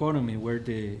transformation of the economy were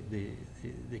the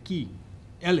key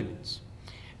elements.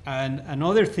 And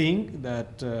another thing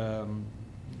that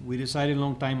we decided a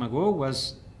long time ago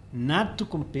was not to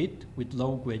compete with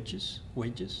low wages,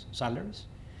 salaries.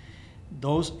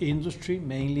 Those industry,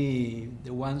 mainly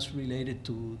the ones related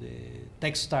to the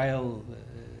textile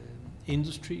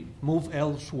industry, move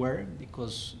elsewhere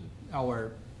because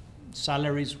our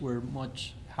salaries were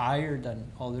much higher than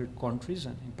other countries,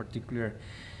 and in particular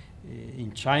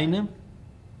in China.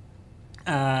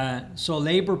 So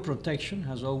labor protection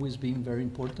has always been very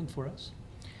important for us.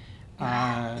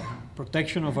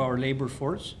 Protection of our labor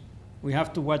force. We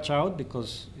have to watch out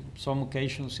because in some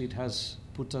occasions it has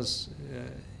put us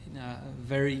in a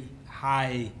very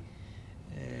high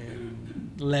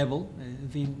level,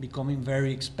 becoming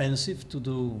very expensive to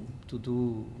do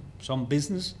some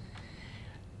business.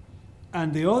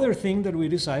 And the other thing that we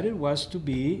decided was to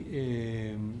be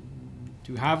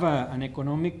to have an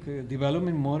economic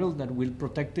development model that will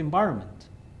protect the environment,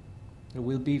 that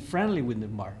will be friendly with the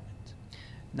environment.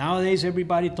 Nowadays,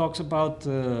 everybody talks about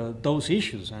those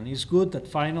issues, and it's good that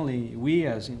finally we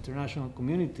as international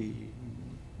community,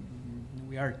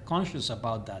 we are conscious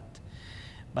about that.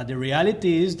 But the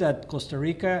reality is that Costa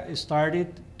Rica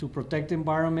started to protect the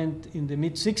environment in the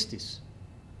mid-60s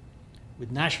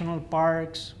with national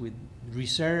parks, with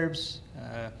reserves.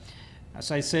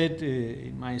 As I said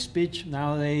in my speech,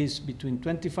 nowadays between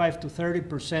 25 to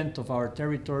 30% of our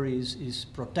territory is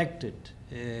protected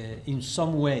in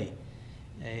some way.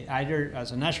 Either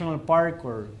as a national park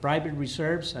or private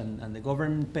reserves, and the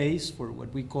government pays for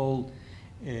what we call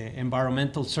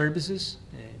environmental services,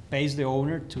 pays the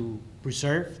owner to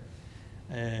preserve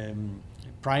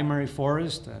primary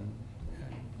forest and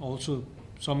also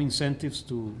some incentives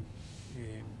to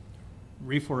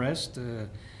reforest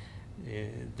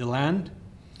the land.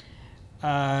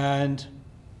 And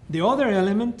the other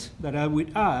element that I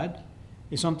would add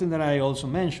is something that I also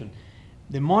mentioned.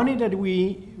 The money that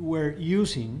we were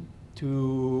using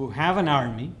to have an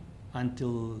army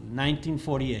until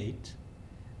 1948,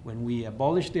 when we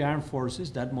abolished the armed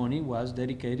forces, that money was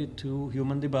dedicated to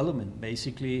human development,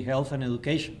 basically health and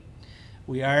education.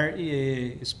 We are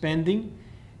spending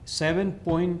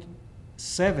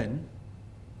 7.7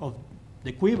 of the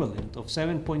equivalent of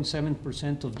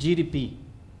 7.7% of GDP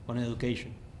on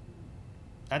education.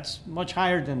 That's much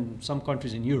higher than some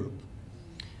countries in Europe.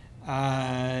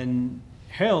 And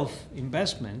health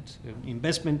investment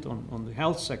on the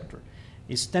health sector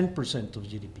is 10% of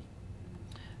GDP.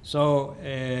 So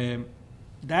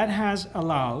that has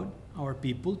allowed our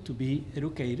people to be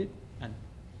educated and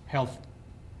healthy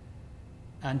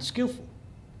and skillful.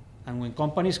 And when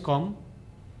companies come,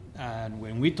 and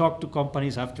when we talk to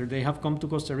companies after they have come to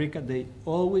Costa Rica, they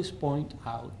always point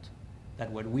out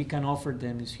that what we can offer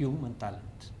them is human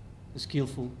talent,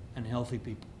 skillful and healthy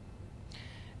people.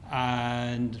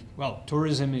 And, well,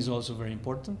 tourism is also very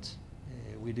important.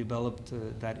 We developed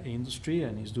that industry,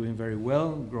 and it's doing very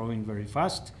well, growing very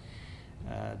fast,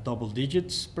 double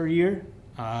digits per year,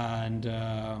 and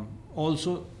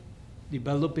also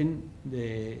developing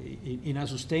in a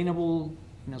sustainable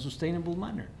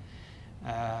manner.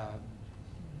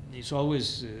 it's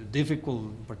always difficult,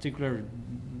 in particular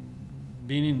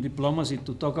being in diplomacy,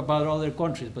 to talk about other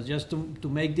countries, but just to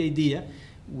make the idea,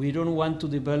 we don't want to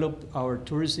develop our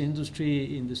tourist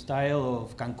industry in the style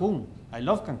of Cancun. I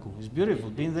love Cancun, it's beautiful,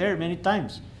 been there many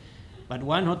times. But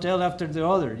one hotel after the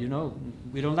other, you know,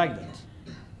 we don't like that.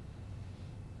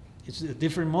 It's a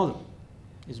different model.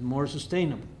 It's more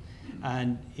sustainable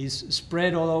and is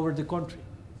spread all over the country.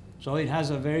 So it has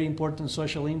a very important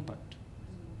social impact.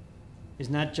 It's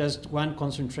not just one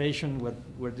concentration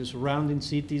where the surrounding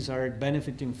cities are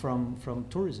benefiting from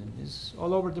tourism. It's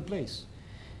all over the place.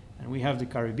 And we have the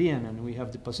Caribbean and we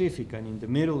have the Pacific, and in the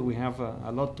middle we have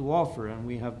a lot to offer, and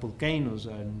we have volcanoes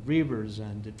and rivers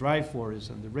and the dry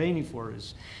forests and the rainy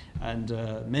forests and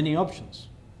many options.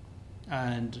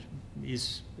 And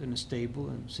it's a stable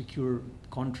and secure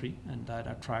country, and that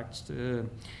attracts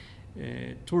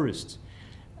tourists.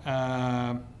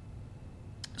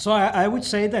 So I would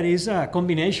say that is a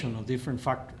combination of different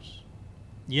factors.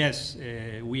 Yes,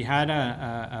 we had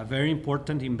a very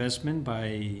important investment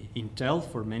by Intel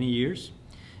for many years,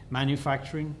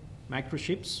 manufacturing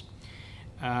microchips.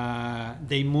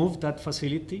 They moved that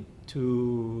facility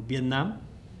to Vietnam.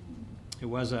 It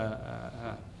was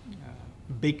a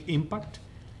big impact,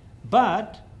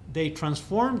 but they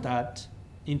transformed that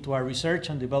into a research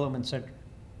and development center.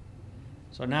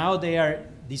 So now they are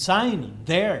designing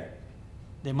there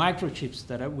the microchips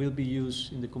that will be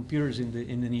used in the computers in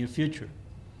the near future.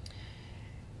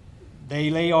 They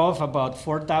lay off about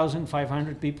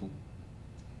 4,500 people,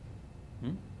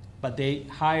 but they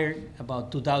hired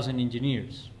about 2,000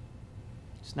 engineers.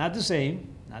 It's not the same,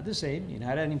 not the same. It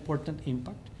had an important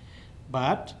impact,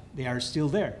 but they are still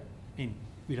there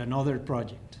with another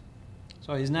project.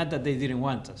 So it's not that they didn't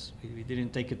want us. We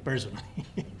didn't take it personally.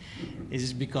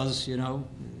 It's because, you know,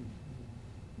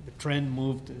 the trend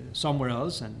moved somewhere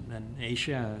else, and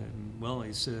Asia, well,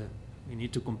 it's, we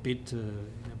need to compete in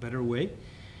a better way.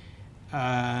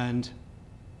 And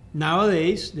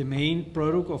nowadays, the main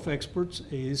product of exports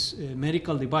is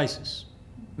medical devices,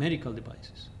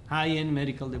 high-end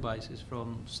medical devices,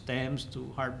 from stems to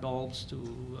heart valves to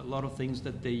a lot of things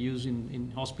that they use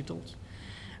in hospitals.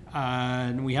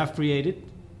 And we have created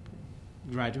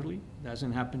gradually,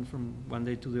 doesn't happen from one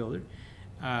day to the other,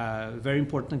 very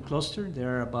important cluster.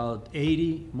 There are about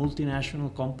 80 multinational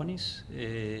companies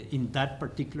in that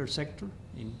particular sector,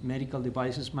 in medical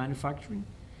devices manufacturing.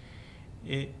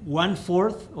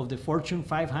 1/4 of the Fortune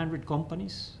 500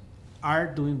 companies are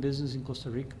doing business in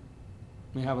Costa Rica.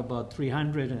 We have about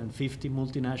 350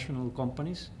 multinational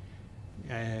companies,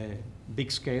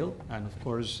 big scale, and of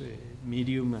course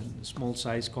medium and small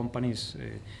size companies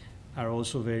are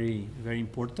also very, very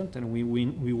important, and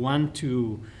we want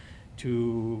to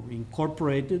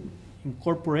incorporate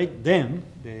them,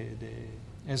 the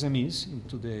SMEs,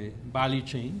 into the value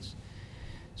chains.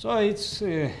 So it's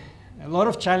a lot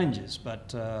of challenges,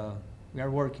 but we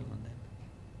are working on them.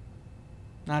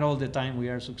 Not all the time we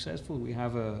are successful. We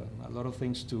have a lot of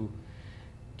things to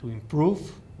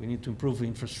improve. We need to improve the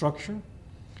infrastructure.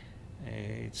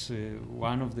 It's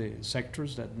one of the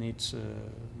sectors that needs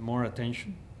more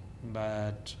attention.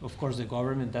 But of course the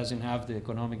government doesn't have the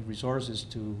economic resources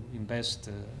to invest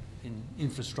in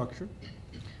infrastructure.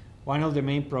 One of the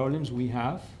main problems we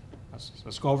have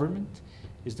as government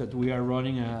is that we are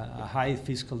running a high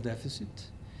fiscal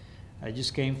deficit. I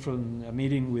just came from a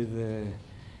meeting with the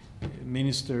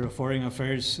Minister of Foreign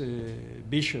Affairs,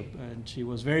 Bishop, and she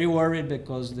was very worried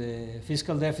because the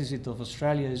fiscal deficit of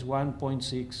Australia is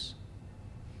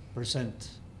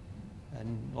 1.6%,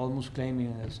 and almost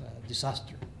claiming it as a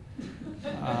disaster.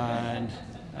 And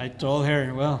I told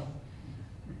her, well,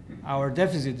 our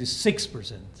deficit is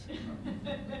 6%.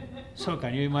 So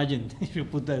can you imagine, if you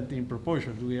put that in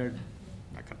proportion, we are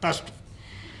a catastrophe.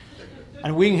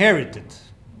 And we inherited.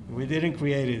 We didn't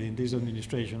create it in this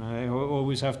administration. I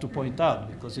always have to point out,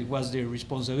 because it was the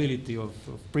responsibility of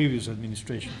previous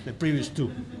administrations, the previous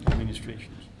 2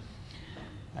 administrations.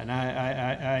 And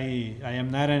I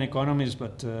am not an economist,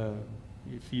 but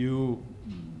if you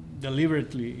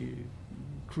deliberately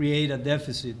create a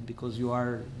deficit because you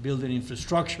are building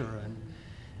infrastructure and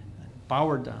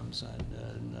power dams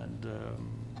and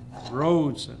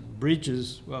roads and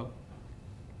bridges, well,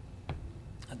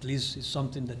 at least it's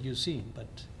something that you see.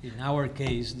 But in our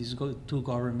case, these 2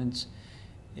 governments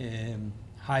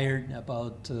hired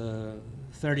about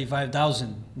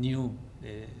 35,000 new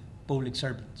public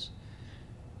servants.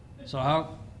 So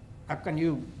how can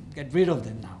you get rid of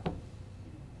them now?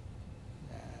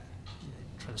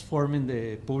 Transforming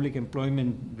the public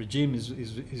employment regime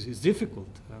is difficult,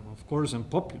 of course, and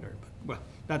popular, but well,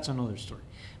 that's another story.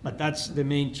 But that's the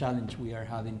main challenge we are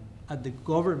having at the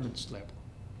government's level.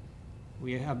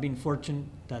 we have been fortunate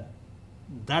that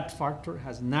that factor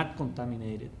has not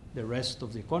contaminated the rest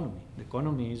of the economy. The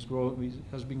economy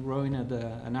has been growing at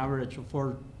an average of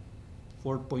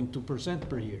 4.2%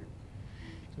 per year.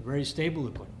 It's a very stable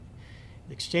economy.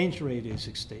 The exchange rate is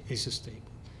stable.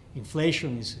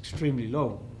 Inflation is extremely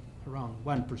low, around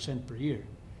 1% per year.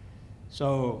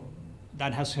 So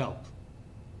that has helped.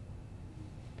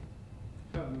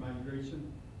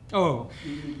 Migration? Oh,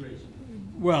 Immigration.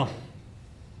 Well,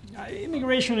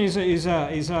 immigration is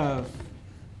a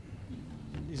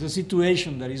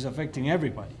situation that is affecting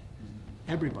everybody.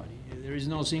 Everybody. There is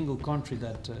no single country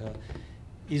that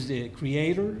is the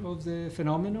creator of the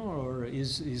phenomenon, or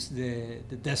is the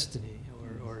destiny,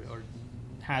 or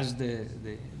has the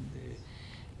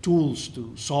tools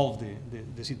to solve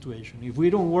the situation. If we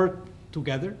don't work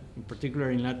together, in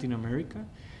particular in Latin America,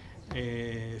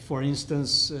 for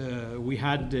instance, we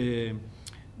had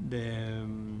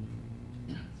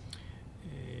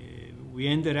we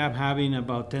ended up having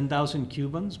about 10,000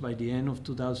 Cubans by the end of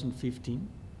 2015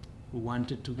 who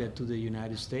wanted to get to the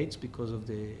United States because of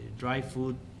the dry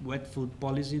food, wet food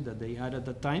policy that they had at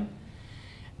the time.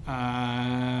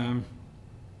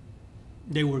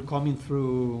 They were coming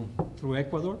through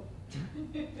Ecuador.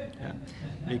 Yeah,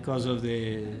 because of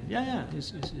the,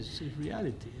 it's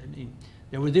reality. I mean,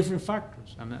 there were different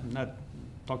factors. I'm not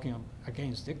talking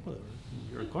against Ecuador,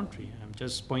 your country. I'm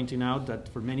just pointing out that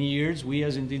for many years, we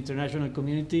as in the international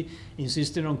community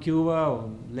insisted on Cuba,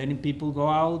 on letting people go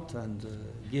out and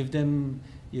give them,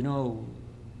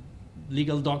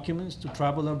 legal documents to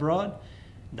travel abroad.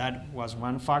 That was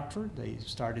one factor. They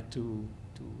started to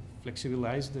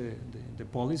flexibilize the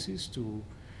policies to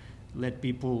let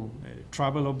people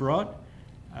travel abroad.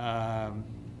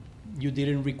 You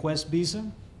didn't request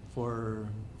visa for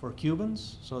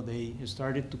Cubans, so they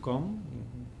started to come,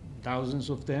 thousands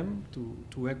of them,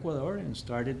 to Ecuador and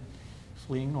started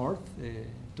fleeing north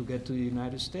to get to the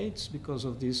United States because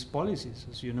of these policies.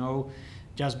 As you know,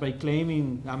 just by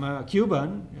claiming I'm a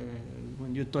Cuban,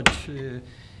 when you touch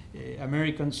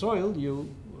American soil, you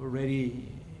already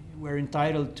were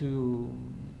entitled to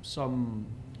some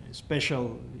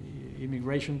special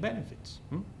immigration benefits.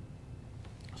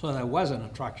 So that was an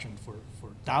attraction for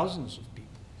thousands of people.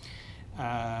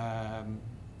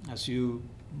 As you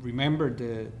remember,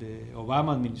 the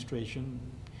Obama administration,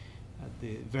 at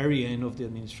the very end of the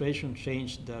administration,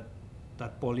 changed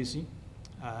that policy.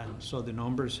 So the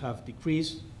numbers have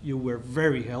decreased. You were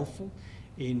very helpful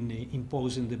in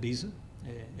imposing the visa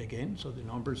again, so the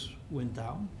numbers went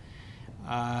down.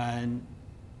 And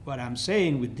what I'm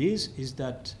saying with this is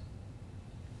that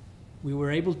we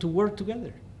were able to work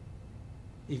together.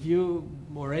 If you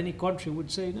or any country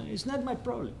would say, no, it's not my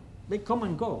problem. They come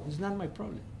and go. It's not my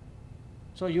problem.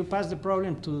 So you pass the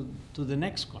problem to the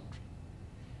next country.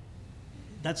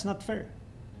 That's not fair.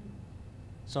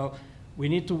 So we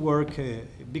need to work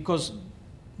because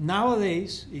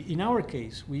nowadays, in our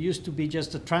case, we used to be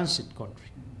just a transit country.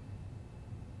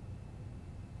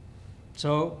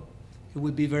 So it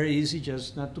would be very easy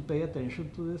just not to pay attention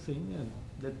to the thing and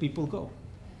let people go.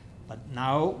 But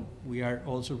now we are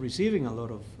also receiving a lot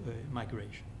of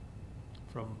migration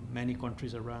from many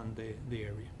countries around the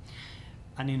area.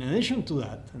 And in addition to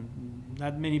that, and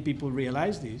not many people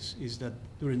realize this, is that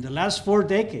during the last 4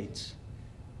 decades,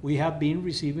 we have been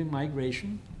receiving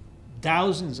migration,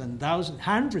 thousands and thousands,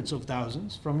 hundreds of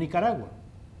thousands from Nicaragua.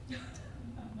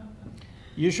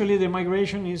 Usually the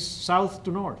migration is south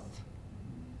to north.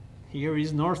 Here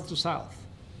is north to south.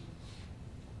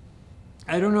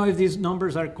 I don't know if these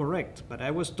numbers are correct, but I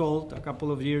was told a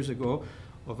couple of years ago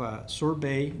of a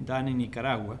survey done in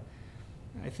Nicaragua.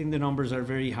 I think the numbers are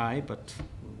very high, but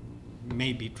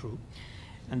may be true.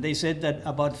 And they said that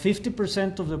about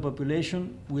 50% of the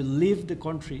population will leave the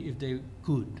country if they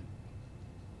could.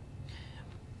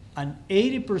 And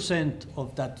 80%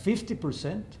 of that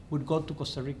 50% would go to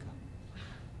Costa Rica.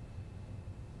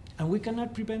 And we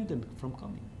cannot prevent them from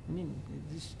coming. I mean,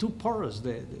 it's too porous,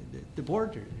 the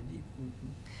border,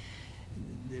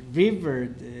 the river,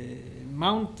 the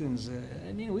mountains.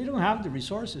 I mean, we don't have the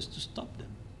resources to stop them,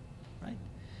 right?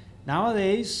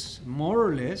 Nowadays, more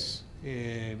or less,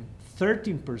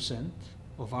 13%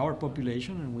 of our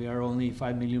population, and we are only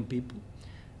 5 million people,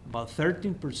 about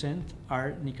 13%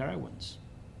 are Nicaraguans.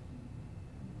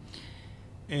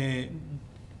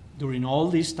 During all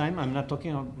this time, I'm not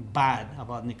talking bad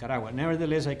about Nicaragua.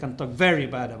 Nevertheless, I can talk very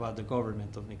bad about the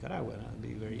government of Nicaragua, and I'll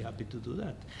be very happy to do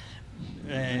that.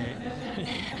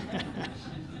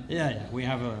 Yeah, we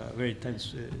have a very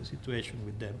tense situation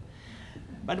with them.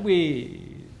 But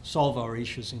we solve our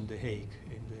issues in The Hague,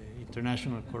 in the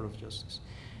International Court of Justice.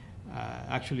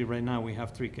 Actually, right now, we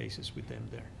have 3 cases with them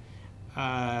there.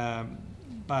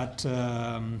 But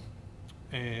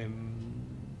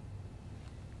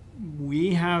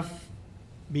we have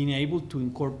been able to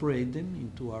incorporate them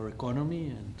into our economy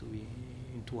and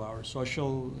into our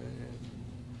social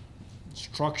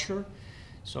structure.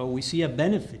 So we see a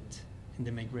benefit in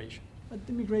the migration. But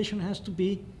the migration has to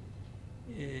be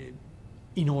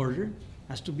in order,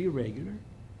 has to be regular,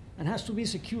 and has to be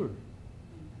secure.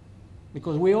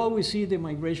 Because we always see the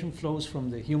migration flows from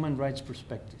the human rights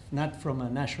perspective, not from a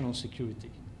national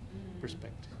security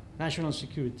perspective. National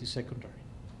security is secondary.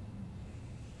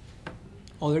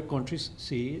 Other countries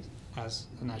see it as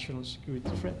a national security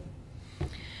threat.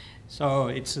 So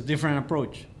it's a different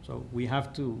approach. So we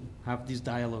have to have this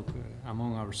dialogue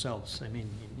among ourselves, I mean,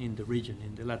 in the region,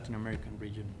 in the Latin American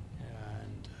region.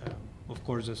 And of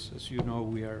course, as you know,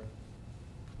 we are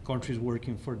countries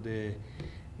working for the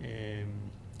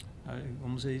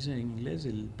 ¿cómo se dice en inglés?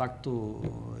 El Pacto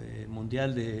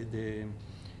Mundial de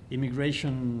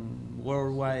Immigration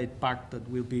Worldwide Pact that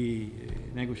will be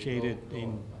negotiated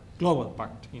in Global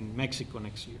Pact in Mexico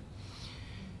next year.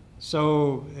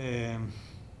 So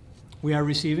we are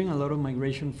receiving a lot of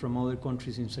migration from other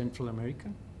countries in Central America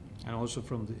and also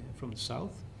from the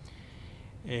south.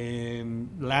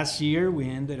 Last year we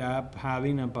ended up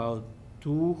having about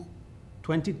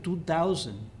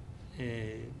 22,000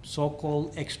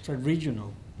 so-called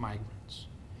extra-regional migrants.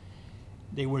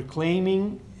 They were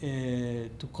claiming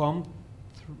to come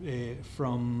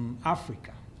from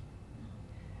Africa.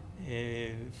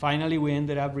 Finally, we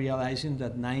ended up realizing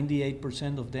that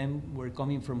 98% of them were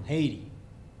coming from Haiti.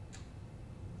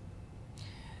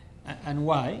 And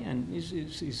why? And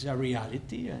it's a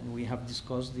reality, and we have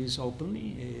discussed this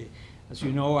openly. As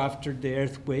you know, after the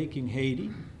earthquake in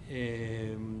Haiti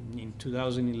in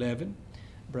 2011,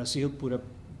 Brazil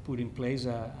put in place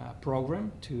a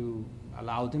program to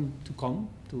allow them to come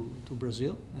to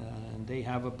Brazil, and they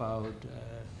have about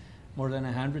more than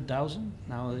 100,000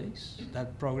 nowadays.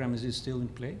 That program is still in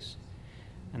place,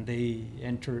 and they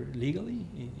enter legally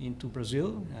into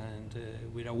Brazil and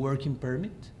with a working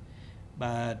permit,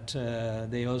 but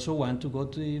they also want to go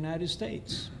to the United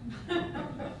States.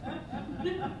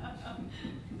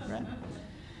 Right?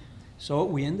 So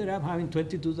we ended up having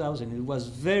 22,000. It was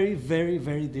very, very,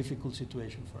 very difficult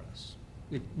situation for us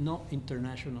with no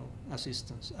international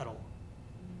assistance at all.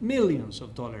 Millions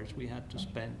of dollars we had to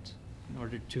spend in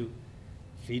order to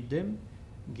feed them,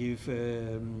 give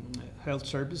health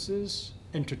services,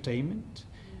 entertainment,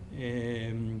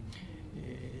 the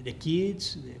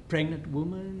kids, the pregnant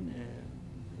women.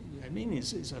 I mean,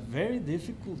 it's a very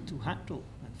difficult to handle.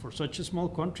 And for such a small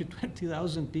country,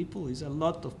 20,000 people is a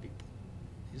lot of people.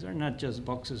 These are not just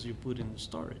boxes you put in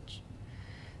storage.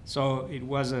 So it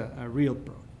was a real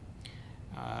problem.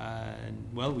 And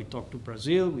well, we talked to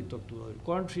Brazil, we talked to other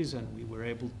countries, and we were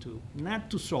able to, not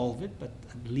to solve it, but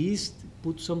at least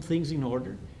put some things in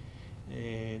order.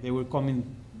 They were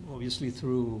coming, obviously,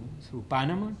 through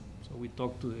Panama. So we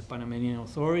talked to the Panamanian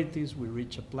authorities. We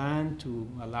reached a plan to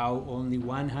allow only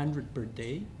 100 per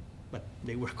day, but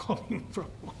they were coming from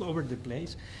all over the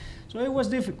place. So it was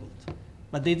difficult.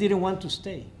 But they didn't want to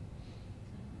stay.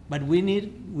 But we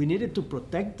needed to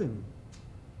protect them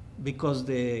because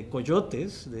the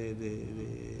coyotes, the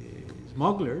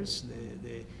smugglers,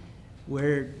 they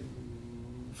were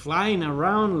flying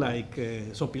around like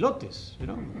sopilotes, you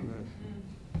know,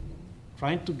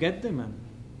 trying to get them and,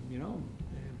 you know,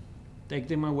 take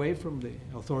them away from the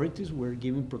authorities. Were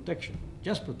giving protection,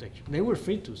 just protection. They were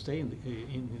free to stay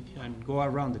and go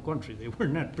around the country. They were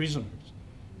not prisoners.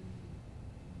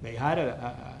 They had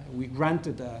we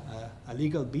granted a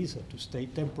legal visa to stay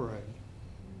temporarily.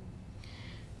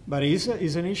 But it's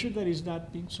an issue that is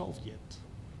not being solved yet.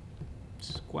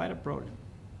 It's quite a problem.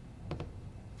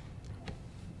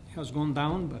 It has gone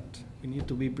down, but we need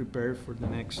to be prepared for the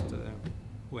next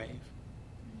wave.